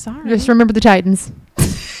I'm sorry. just remember the Titans.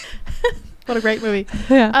 What a great movie.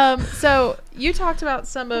 Yeah. So you talked about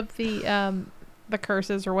some of the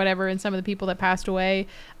curses or whatever, and some of the people that passed away.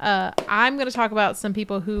 I'm going to talk about some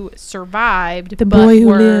people who survived, The but boy who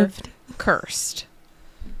were lived. cursed.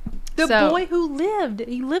 The So- boy who lived.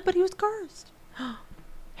 He lived, but he was cursed.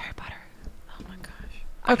 Harry Potter. Oh my gosh.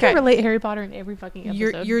 I can relate Harry Potter in every fucking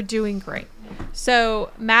episode. You're doing great. So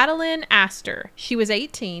Madeline Astor, she was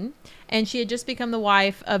 18, and she had just become the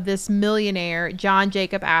wife of this millionaire, John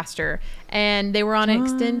Jacob Astor, and they were on an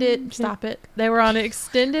extended They were on an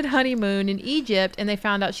extended honeymoon in Egypt, and they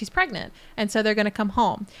found out she's pregnant, and so they're going to come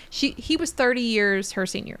home. He was 30 years her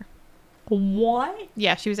senior. What?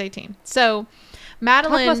 Yeah, she was 18. So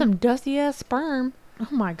Madeline, Talk about some dusty ass sperm. oh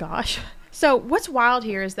my gosh. So what's wild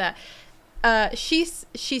here is that she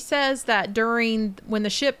says that when the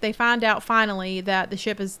ship, they find out finally that the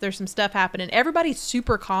ship there's some stuff happening. Everybody's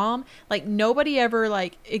super calm. Like nobody ever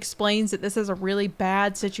like explains that this is a really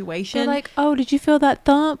bad situation. They're like, oh, did you feel that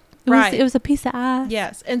thump? It was a piece of ice.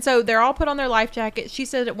 Yes. And so they're all put on their life jackets. She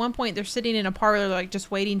said at one point they're sitting in a parlor, like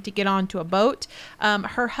just waiting to get onto a boat.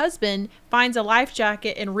 Her husband finds a life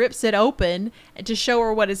jacket and rips it open to show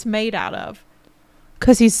her what it's made out of.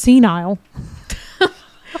 Because he's senile.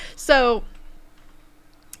 So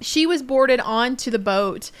she was boarded onto the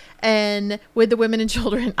boat and with the women and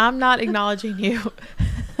children. I'm not acknowledging you.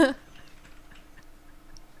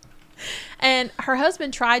 And her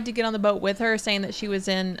husband tried to get on the boat with her, saying that she was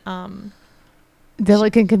in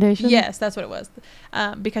delicate condition? Yes, that's what it was.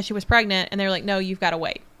 Because she was pregnant, and they were like, no, you've got to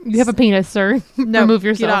wait. You have a penis, sir. No, remove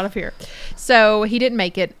yourself. Get out of here. So he didn't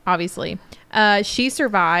make it, obviously. She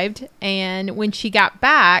survived, and when she got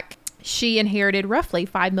back, she inherited roughly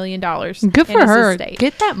 $5 million. Good for her. Estate.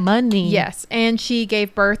 Get that money. Yes, and she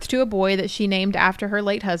gave birth to a boy that she named after her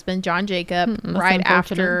late husband, John Jacob, right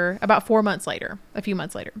after, about 4 months later, a few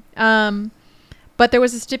months later. But there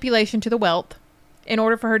was a stipulation to the wealth. In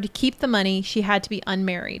order for her to keep the money, she had to be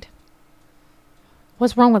unmarried.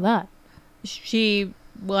 What's wrong with that?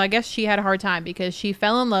 Well, I guess she had a hard time because she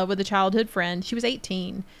fell in love with a childhood friend. She was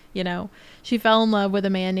 18, you know. She fell in love with a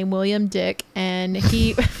man named William Dick, and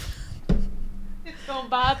he... It's going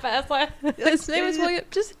by fast. His name was William.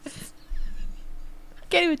 Just... I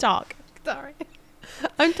can't even talk. Sorry.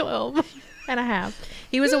 I'm 12 and a half.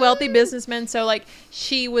 He was a wealthy businessman, so, like,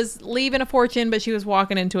 she was leaving a fortune, but she was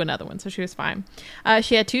walking into another one, so she was fine.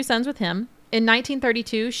 She had 2 sons with him. In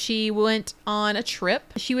 1932, she went on a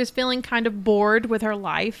trip. She was feeling kind of bored with her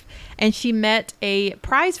life, and she met a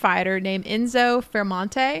prize fighter named Enzo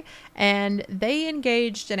Fermante, and they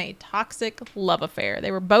engaged in a toxic love affair.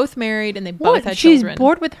 They were both married, and they both had children. She's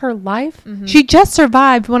bored with her life? Mm-hmm. She just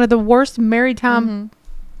survived one of the worst maritime...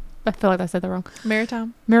 Mm-hmm. I feel like I said that wrong.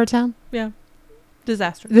 Maritime? Yeah.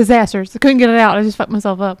 Disasters. I couldn't get it out. I just fucked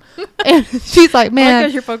myself up. And she's like, man...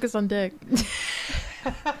 Because you're focused on Dick.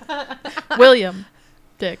 William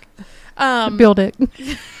Dick. Bill Dick.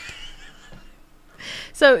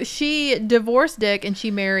 So she divorced Dick and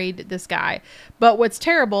she married this guy. But what's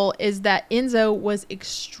terrible is that Enzo was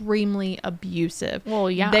extremely abusive. Well,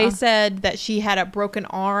 yeah. They said that she had a broken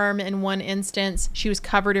arm in one instance. She was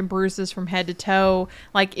covered in bruises from head to toe.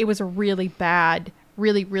 Like, it was a really bad,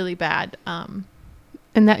 really, really bad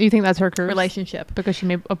and that you think that's her curse? Relationship. Because she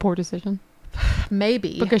made a poor decision?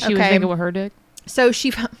 Maybe. Because she was thinking with her dick? So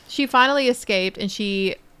she finally escaped, and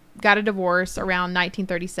she got a divorce around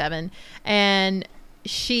 1937, and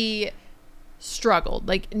she struggled.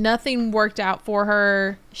 Like, nothing worked out for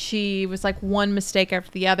her. She was like one mistake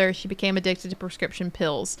after the other. She became addicted to prescription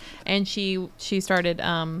pills, and she started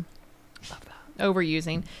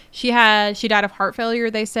overusing. She died of heart failure,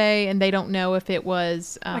 they say, and they don't know if it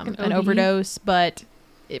was like an overdose, but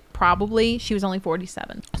she was only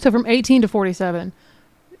 47. So from 18 to 47.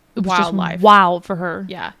 It was wild life. Wild for her.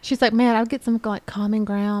 Yeah. She's like, man, I'd get some like common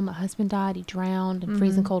ground. My husband died. He drowned in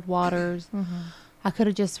freezing cold waters. I could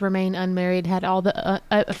have just remained unmarried, had all the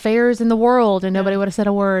affairs in the world, and nobody would have said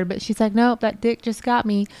a word. But she's like, nope, that dick just got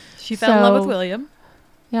me. She fell in love with William.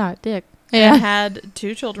 Yeah, dick. And had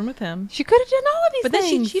 2 children with him. She could have done all of these things. But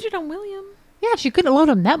then she cheated on William. Yeah, she couldn't load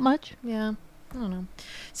him that much. Yeah. I don't know.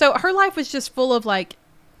 So her life was just full of like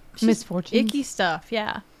Misfortunes. icky stuff.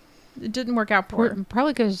 Yeah. It didn't work out for her.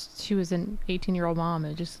 Probably because she was an 18-year-old mom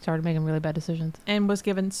and just started making really bad decisions. And was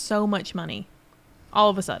given so much money all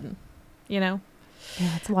of a sudden, you know? Yeah,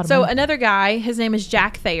 that's a lot of So money. another guy, his name is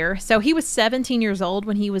Jack Thayer. So he was 17 years old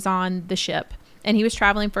when he was on the ship. And he was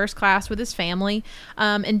traveling first class with his family.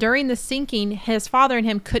 And during the sinking, his father and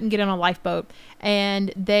him couldn't get on a lifeboat.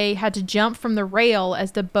 And they had to jump from the rail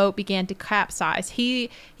as the boat began to capsize.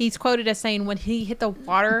 He's quoted as saying when he hit the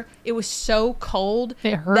water, it was so cold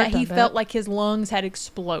It hurt, that he I bet. felt like his lungs had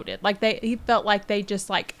exploded. He felt like they just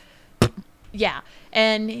like... Yeah.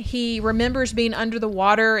 And he remembers being under the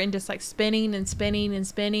water and just like spinning and spinning and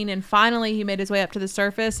spinning. And finally he made his way up to the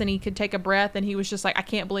surface and he could take a breath. And he was just like, I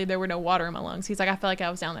can't believe there were no water in my lungs. He's like, I felt like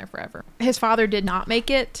I was down there forever. His father did not make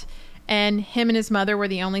it. And him and his mother were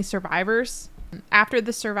the only survivors. After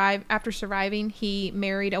surviving, he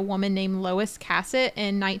married a woman named Lois Cassett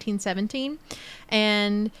in 1917.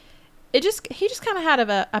 And he just kind of had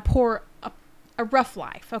a rough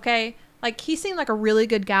life. Okay. Like, he seemed like a really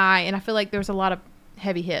good guy, and I feel like there was a lot of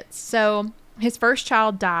heavy hits. So his first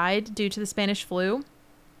child died due to the Spanish flu.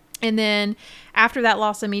 And then after that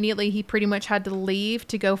loss, immediately, he pretty much had to leave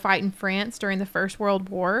to go fight in France during the First World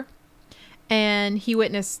War. And he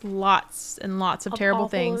witnessed lots and lots of terrible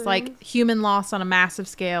things, like human loss on a massive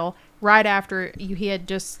scale, right after he had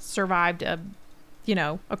just survived a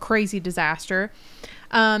crazy disaster.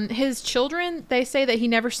 His children, they say that he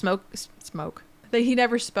never that he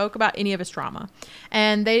never spoke about any of his trauma.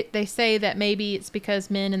 And they say that maybe it's because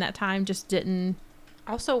men in that time just didn't.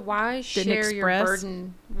 Also, why share your express.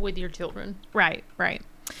 burden with your children? Right.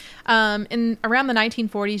 In around the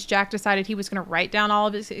 1940s, Jack decided he was going to write down all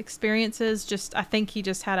of his experiences. I think he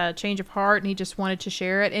just had a change of heart and he just wanted to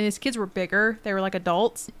share it. And his kids were bigger. They were like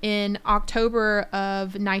adults. In October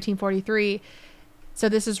of 1943, so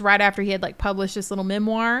this is right after he had like published this little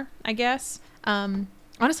memoir, I guess.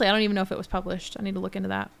 Honestly, I don't even know if it was published. I need to look into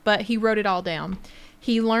that. But he wrote it all down.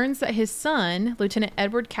 He learns that his son, Lieutenant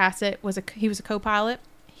Edward Cassett, was a co-pilot.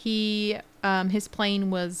 His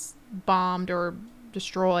plane was bombed or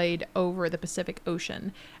destroyed over the Pacific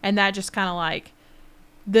Ocean. And that just kind of like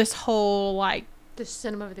this whole like... Just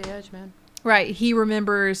sent him over the edge, man. Right. He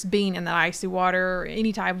remembers being in that icy water, or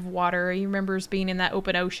any type of water. He remembers being in that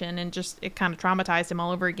open ocean, and just it kind of traumatized him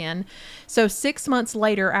all over again. So 6 months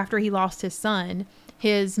later, after he lost his son,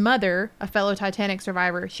 his mother, a fellow Titanic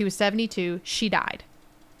survivor, she was 72. She died.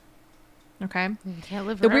 Okay. You can't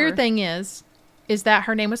live The forever. weird thing is that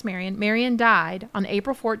her name was Marion. Marion died on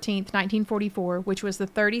April 14th, 1944, which was the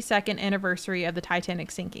 32nd anniversary of the Titanic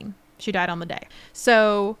sinking. She died on the day.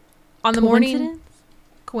 So on the morning...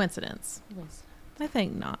 Coincidence? I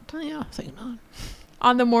think not. Oh, yeah, I think not.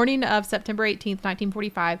 On the morning of September 18th,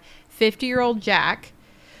 1945, 50-year-old Jack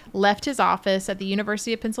left his office at the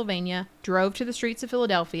University of Pennsylvania, drove to the streets of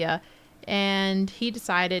Philadelphia, and he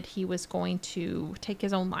decided he was going to take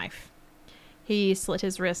his own life. He slit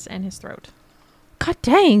his wrists and his throat. God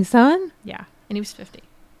dang, son. Yeah, and he was 50.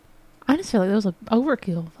 I just feel like that was an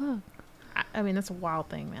overkill. Fuck. I mean, that's a wild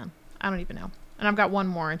thing, man. I don't even know. And I've got one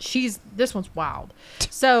more, and this one's wild.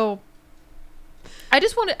 So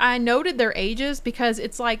I noted their ages because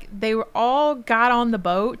it's like they were all got on the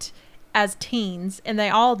boat as teens, and they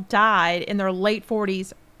all died in their late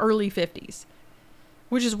 40s, early 50s,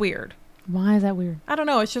 which is weird. Why is that weird? I don't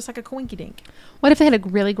know. It's just like a coinky dink. What if they had a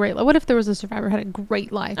really great life? What if there was a survivor who had a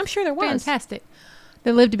great life? I'm sure there was. Fantastic.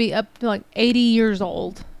 They lived to be up to like 80 years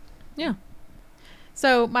old. Yeah.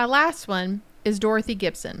 So my last one is Dorothy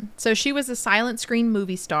Gibson. So she was a silent screen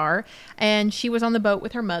movie star, and she was on the boat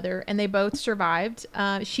with her mother, and they both survived.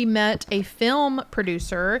 She met a film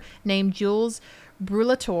producer named Jules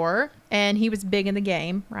Brulator, and he was big in the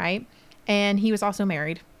game, right? And he was also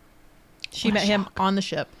married. She met him on the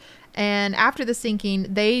ship. And after the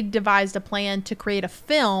sinking, they devised a plan to create a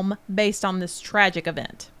film based on this tragic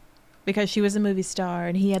event, because she was a movie star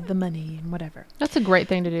and he had the money and whatever. That's a great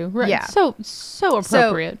thing to do. Right. Yeah. So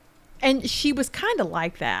appropriate. And she was kind of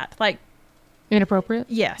like that. Like, inappropriate?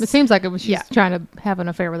 yes. It seems like she's trying to have an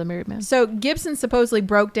affair with a married man. So Gibson supposedly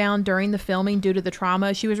broke down during the filming due to the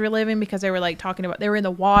trauma she was reliving, because they were like talking about, they were in the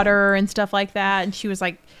water and stuff like that. And she was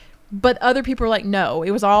like, but other people were like, no, it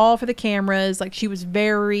was all for the cameras. Like, she was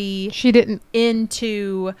she didn't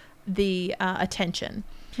into the attention.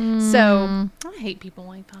 So I hate people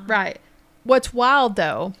like that. right. What's wild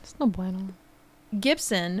though, It's no bueno.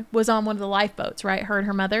 Gibson was on one of the lifeboats, right? Her and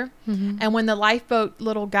her mother. Mm-hmm. And when the lifeboat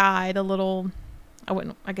little guy, the little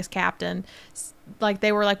I guess captain, like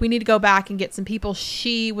they were like, we need to go back and get some people.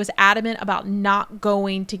 She was adamant about not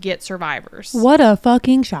going to get survivors. What a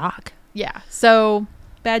fucking shock. Yeah. So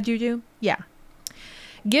bad juju. Yeah.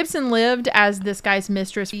 Gibson lived as this guy's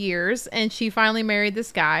mistress for years, and she finally married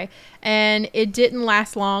this guy. And it didn't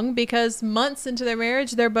last long because months into their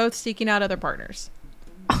marriage, they're both seeking out other partners.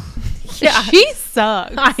 Yeah. She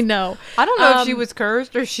sucks. I know. I don't know if she was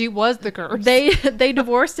cursed or she was the curse. They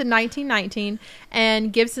divorced in 1919,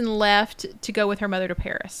 and Gibson left to go with her mother to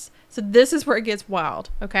Paris. So this is where it gets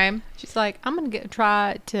wild, okay? She's like, I'm going to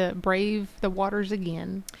try to brave the waters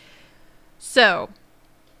again. So,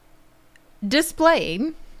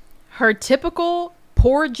 displaying her typical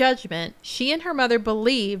poor judgment, she and her mother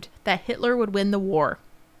believed that Hitler would win the war.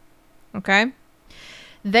 Okay?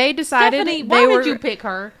 They decided... Stephanie, why did you pick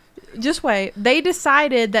her? Just wait. They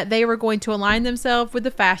decided that they were going to align themselves with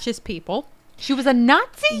the fascist people. She was a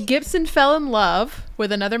Nazi? Gibson fell in love with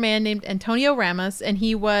another man named Antonio Ramos, and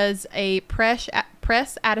he was a press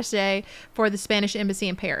attaché for the Spanish embassy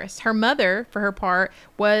in Paris. Her mother, for her part,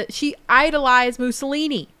 she idolized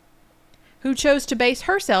Mussolini, who chose to base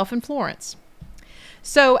herself in Florence.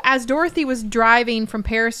 So as Dorothy was driving from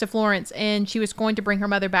Paris to Florence and she was going to bring her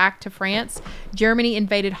mother back to France, Germany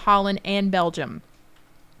invaded Holland and Belgium.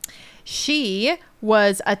 She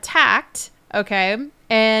was attacked, okay,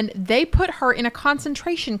 and they put her in a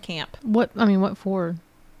concentration camp. What for?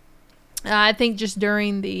 I think just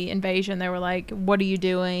during the invasion, they were like, what are you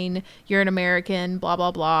doing? You're an American, blah, blah,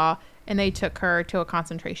 blah. And they took her to a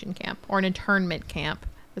concentration camp, or an internment camp.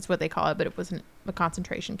 That's what they call it, but it wasn't a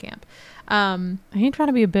concentration camp. I ain't trying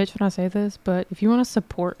to be a bitch when I say this, but if you want to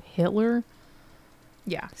support Hitler,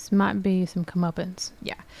 yeah, this might be some comeuppance.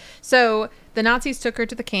 Yeah. So the Nazis took her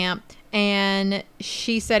to the camp, and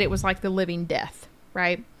she said it was like the living death,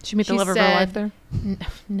 right? She met the love of her life there?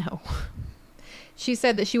 No. She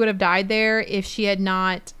said that she would have died there if she had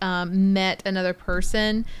not met another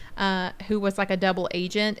person who was like a double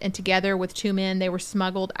agent, and together with two men, they were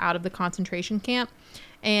smuggled out of the concentration camp.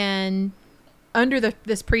 And under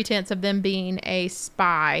this pretense of them being a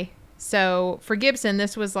spy. So for Gibson,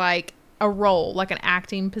 this was like a role, like an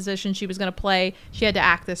acting position she was going to play. She had to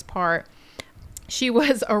act this part. She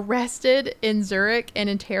was arrested in Zurich and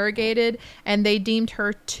interrogated, and they deemed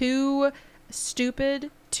her too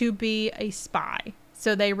stupid to be a spy.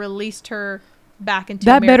 So they released her back into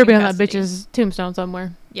that American better be on custody. that bitch's tombstone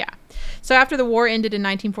somewhere. Yeah. So after the war ended in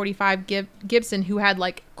 1945, Gibson, who had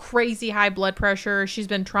like crazy high blood pressure, she's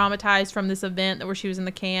been traumatized from this event where she was in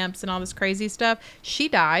the camps and all this crazy stuff. She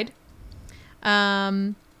died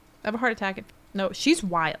of a heart attack. No, she's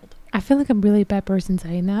wild. I feel like I'm a really bad person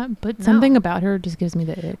saying that, but something about her just gives me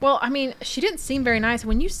the ick. Well, I mean, she didn't seem very nice.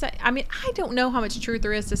 When you say, I mean, I don't know how much truth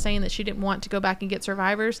there is to saying that she didn't want to go back and get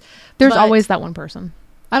survivors. There's always that one person.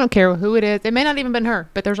 I don't care who it is. It may not even been her,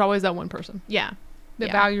 but there's always that one person. Yeah.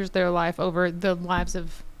 That values their life over the lives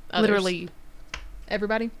of others. Literally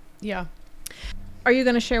everybody. Yeah. Are you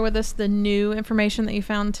going to share with us the new information that you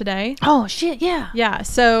found today? Oh, shit. Yeah. Yeah.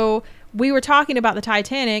 So we were talking about the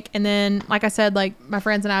Titanic, and then, like I said, like my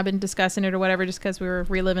friends and I have been discussing it or whatever, just because we were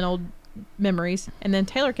reliving old memories. And then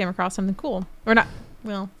Taylor came across something cool, or not.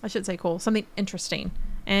 Well, I should say cool, something interesting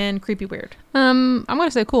and creepy weird. I'm going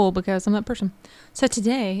to say cool because I'm that person. So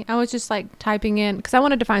today I was just like typing in, because I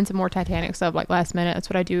wanted to find some more Titanic stuff like last minute. That's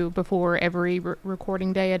what I do before every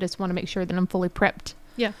recording day. I just want to make sure that I'm fully prepped.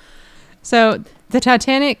 Yeah. So the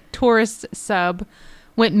Titanic tourist sub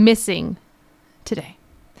went missing today.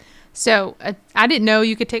 So I didn't know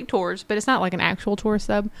you could take tours, but it's not like an actual tourist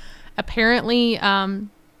sub. Apparently,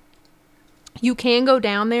 you can go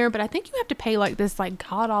down there, but I think you have to pay like this like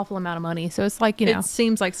god awful amount of money. So it's like, it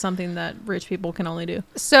seems like something that rich people can only do.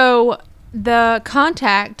 So the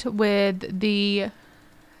contact with the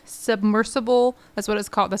submersible, that's what it's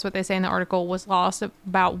called, that's what they say in the article, was lost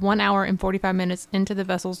about 1 hour and 45 minutes into the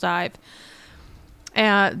vessel's dive.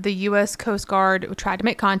 The U.S. Coast Guard tried to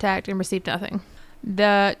make contact and received nothing.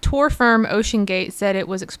 The tour firm OceanGate said it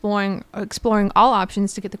was exploring all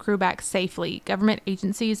options to get the crew back safely. Government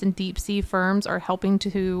agencies and deep sea firms are helping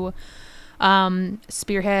to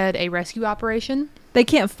spearhead a rescue operation. They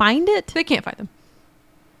can't find it? They can't find them.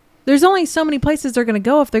 There's only so many places they're going to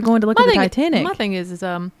go if they're going to look at the Titanic. My thing is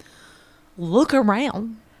look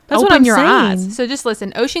around. That's Open what I'm your saying. eyes. So just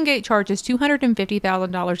listen. OceanGate charges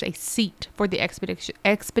 $250,000 a seat for the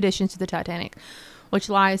expedition to the Titanic, which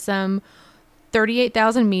lies some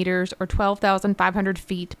 38,000 meters or 12,500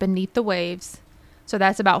 feet beneath the waves. So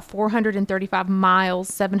that's about 435 miles,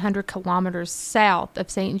 700 kilometers south of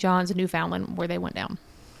St. John's, Newfoundland, where they went down.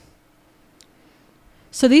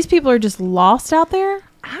 So these people are just lost out there?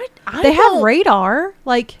 I They have radar.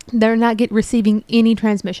 Like, they're not receiving any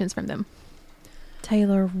transmissions from them.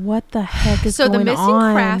 Taylor, what the heck is So going on? the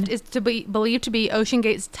missing craft is believed to be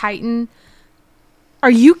OceanGate's Titan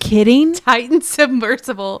Are you kidding?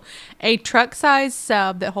 submersible, a truck-sized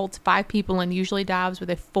sub that holds 5 people and usually dives with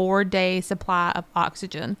a 4-day supply of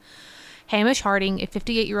oxygen. Hamish Harding, a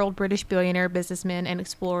 58-year-old British billionaire, businessman, and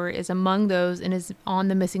explorer, is among those and is on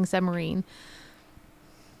the missing submarine.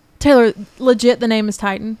 Taylor, legit, the name is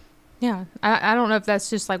Titan. Yeah, I don't know if that's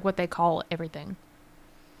just like what they call everything.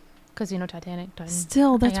 Because, Titanic. Titan.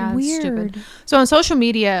 Still, that's Yeah, it's weird. stupid. So on social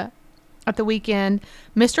media at the weekend,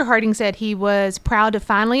 Mr. Harding said he was proud to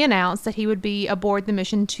finally announce that he would be aboard the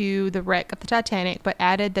mission to the wreck of the Titanic, but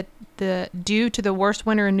added that due to the worst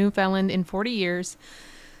winter in Newfoundland in 40 years,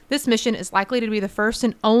 this mission is likely to be the first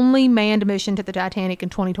and only manned mission to the Titanic in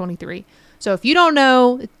 2023. So if you don't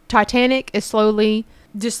know, Titanic is slowly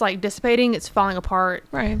just like dissipating. It's falling apart.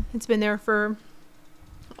 Right. It's been there for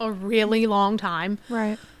a really long time.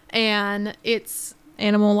 Right. And it's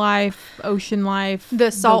Animal life, ocean life.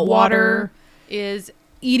 the salt water is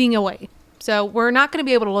eating away. So we're not going to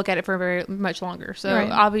be able to look at it for very much longer. So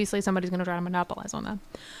Right. obviously somebody's going to try to monopolize on that.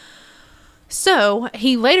 So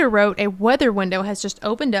he later wrote, a weather window has just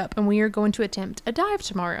opened up and we are going to attempt a dive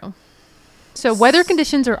tomorrow. So weather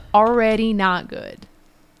conditions are already not good.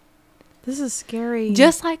 This is scary.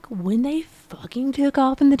 Just like when they fucking took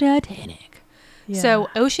off in the Titanic. Yeah. So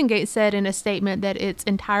OceanGate said in a statement that its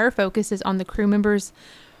entire focus is on the crew members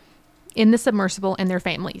in the submersible and their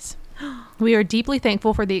families. We are deeply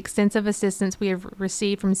thankful for the extensive assistance we have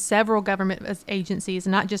received from several government agencies,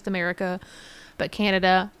 not just America, but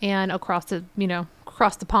Canada and across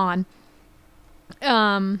the pond,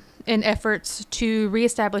 in efforts to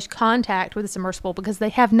reestablish contact with the submersible because they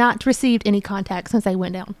have not received any contact since they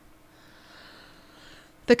went down.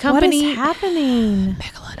 The company what is happening?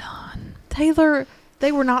 Megalodon. Taylor,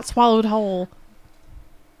 they were not swallowed whole.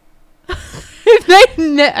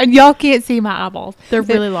 Y'all can't see my eyeballs. They're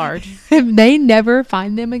really large. If they never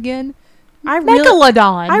find them again, I really,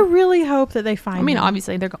 Megalodon. I really hope that they find I mean, them.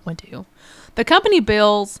 obviously they're going to. The company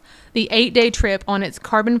bills the 8-day trip on its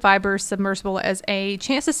carbon fiber submersible as a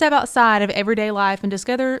chance to step outside of everyday life and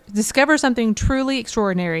discover something truly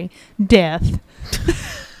extraordinary: death.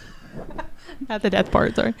 Not the death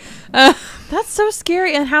part, sorry. That's so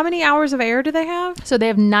scary. And how many hours of air do they have? So they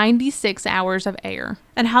have 96 hours of air.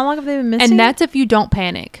 And how long have they been missing? And that's if you don't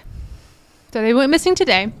panic. So they went missing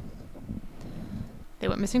today.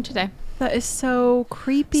 That is so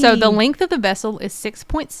creepy. So the length of the vessel is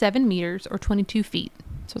 6.7 meters or 22 feet.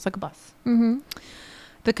 So it's like a bus. Mm-hmm.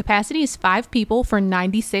 The capacity is 5 people for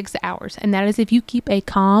 96 hours. And that is if you keep a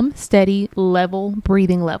calm, steady, level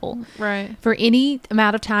breathing level. Right. For any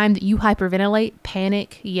amount of time that you hyperventilate,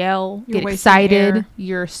 panic, yell, You're get wasting excited, air.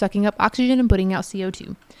 you're sucking up oxygen and putting out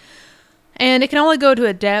CO2. And it can only go to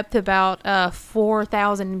a depth about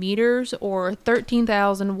 4,000 meters or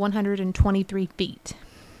 13,123 feet.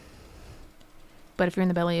 But if you're in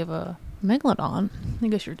the belly of a megalodon, I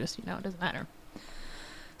guess you're just, it doesn't matter.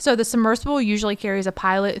 So the submersible usually carries a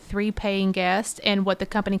pilot, 3 paying guests, and what the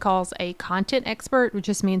company calls a content expert, which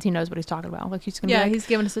just means he knows what he's talking about. Like he's gonna be like, he's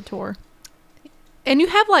giving us a tour. and you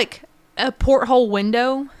have like a porthole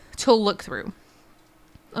window to look through.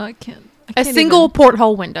 I can't A single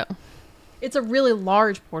porthole window. It's a really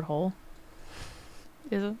large porthole.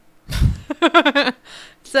 Is it?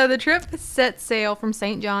 So the trip sets sail from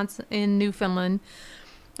St. John's in Newfoundland,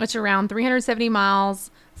 which is around 370 miles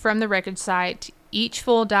from the wreckage site. Each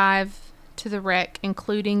full dive to the wreck,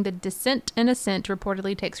 including the descent and ascent,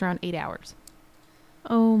 reportedly takes around 8 hours.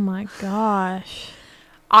 Oh my gosh.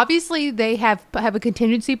 Obviously, they have a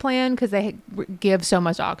contingency plan because they give so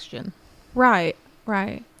much oxygen. Right.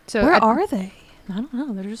 Right. So Where are they? I don't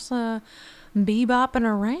know. They're just bebopping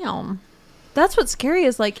around. That's what's scary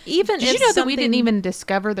is like even Did if you know that we something- didn't even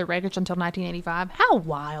discover the wreckage until 1985? How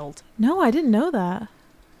wild. No, I didn't know that.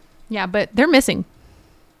 Yeah, but they're missing.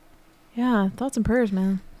 Yeah, thoughts and prayers,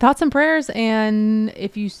 man. Thoughts and prayers. And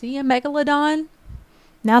if you see a megalodon,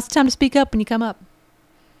 now's the time to speak up when you come up.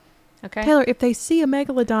 Okay. Taylor, if they see a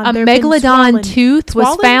megalodon, A they've been megalodon swallowed. tooth was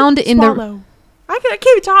Swallowed? found in the Swallow. I can't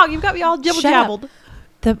even talk. You've got me all jibble Shut up. jabbled.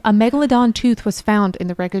 a megalodon tooth was found in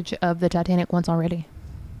the wreckage of the Titanic once already.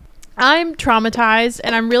 I'm traumatized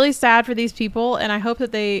and I'm really sad for these people and I hope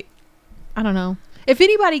that I don't know. If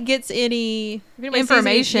anybody gets any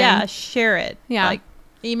Information. yeah, share it. Yeah. Like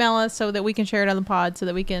email us so that we can share it on the pod so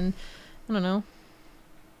that we can, I don't know.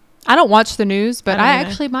 I don't watch the news, but I I don't either.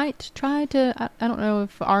 actually might try to. I don't know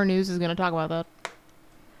if our news is going to talk about that.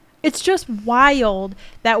 It's just wild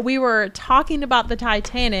that we were talking about the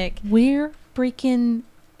Titanic. We're freaking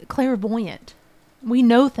clairvoyant. We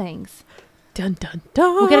know things. Dun dun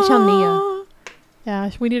dun. We gotta tell Nia.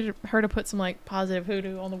 Yeah, we needed her to put some like positive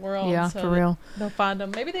hoodoo on the world. Yeah, so for real. They'll find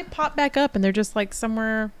them. Maybe they pop back up and they're just like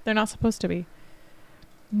somewhere they're not supposed to be.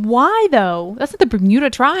 Why though? That's not the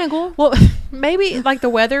Bermuda Triangle. Well, maybe like the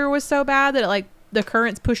weather was so bad that like the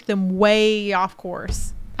currents pushed them way off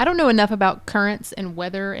course. I don't know enough about currents and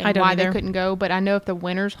weather and I don't why either. they couldn't go, but I know if the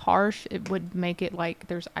winter's harsh, it would make it like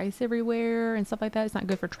there's ice everywhere and stuff like that. It's not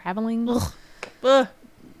good for traveling. Ugh.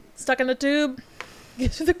 Stuck in a tube.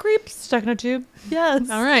 Get to the creeps. Stuck in a tube. Yes.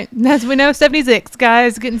 All right. As we know, 76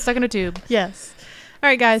 guys getting stuck in a tube. Yes. All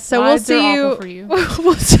right, guys. So Slides we'll are see awful you. for you.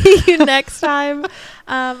 We'll see you next time.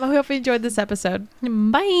 I hope you enjoyed this episode.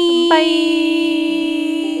 Bye.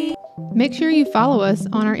 Bye. Make sure you follow us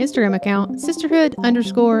on our Instagram account,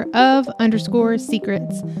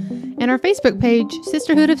 sisterhood_of_secrets, and our Facebook page,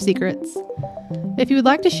 Sisterhood of Secrets. If you would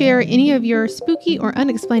like to share any of your spooky or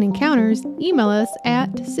unexplained encounters, email us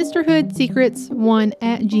at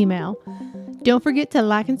sisterhoodsecrets1@gmail.com. Don't forget to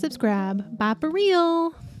like and subscribe. Bye for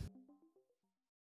real.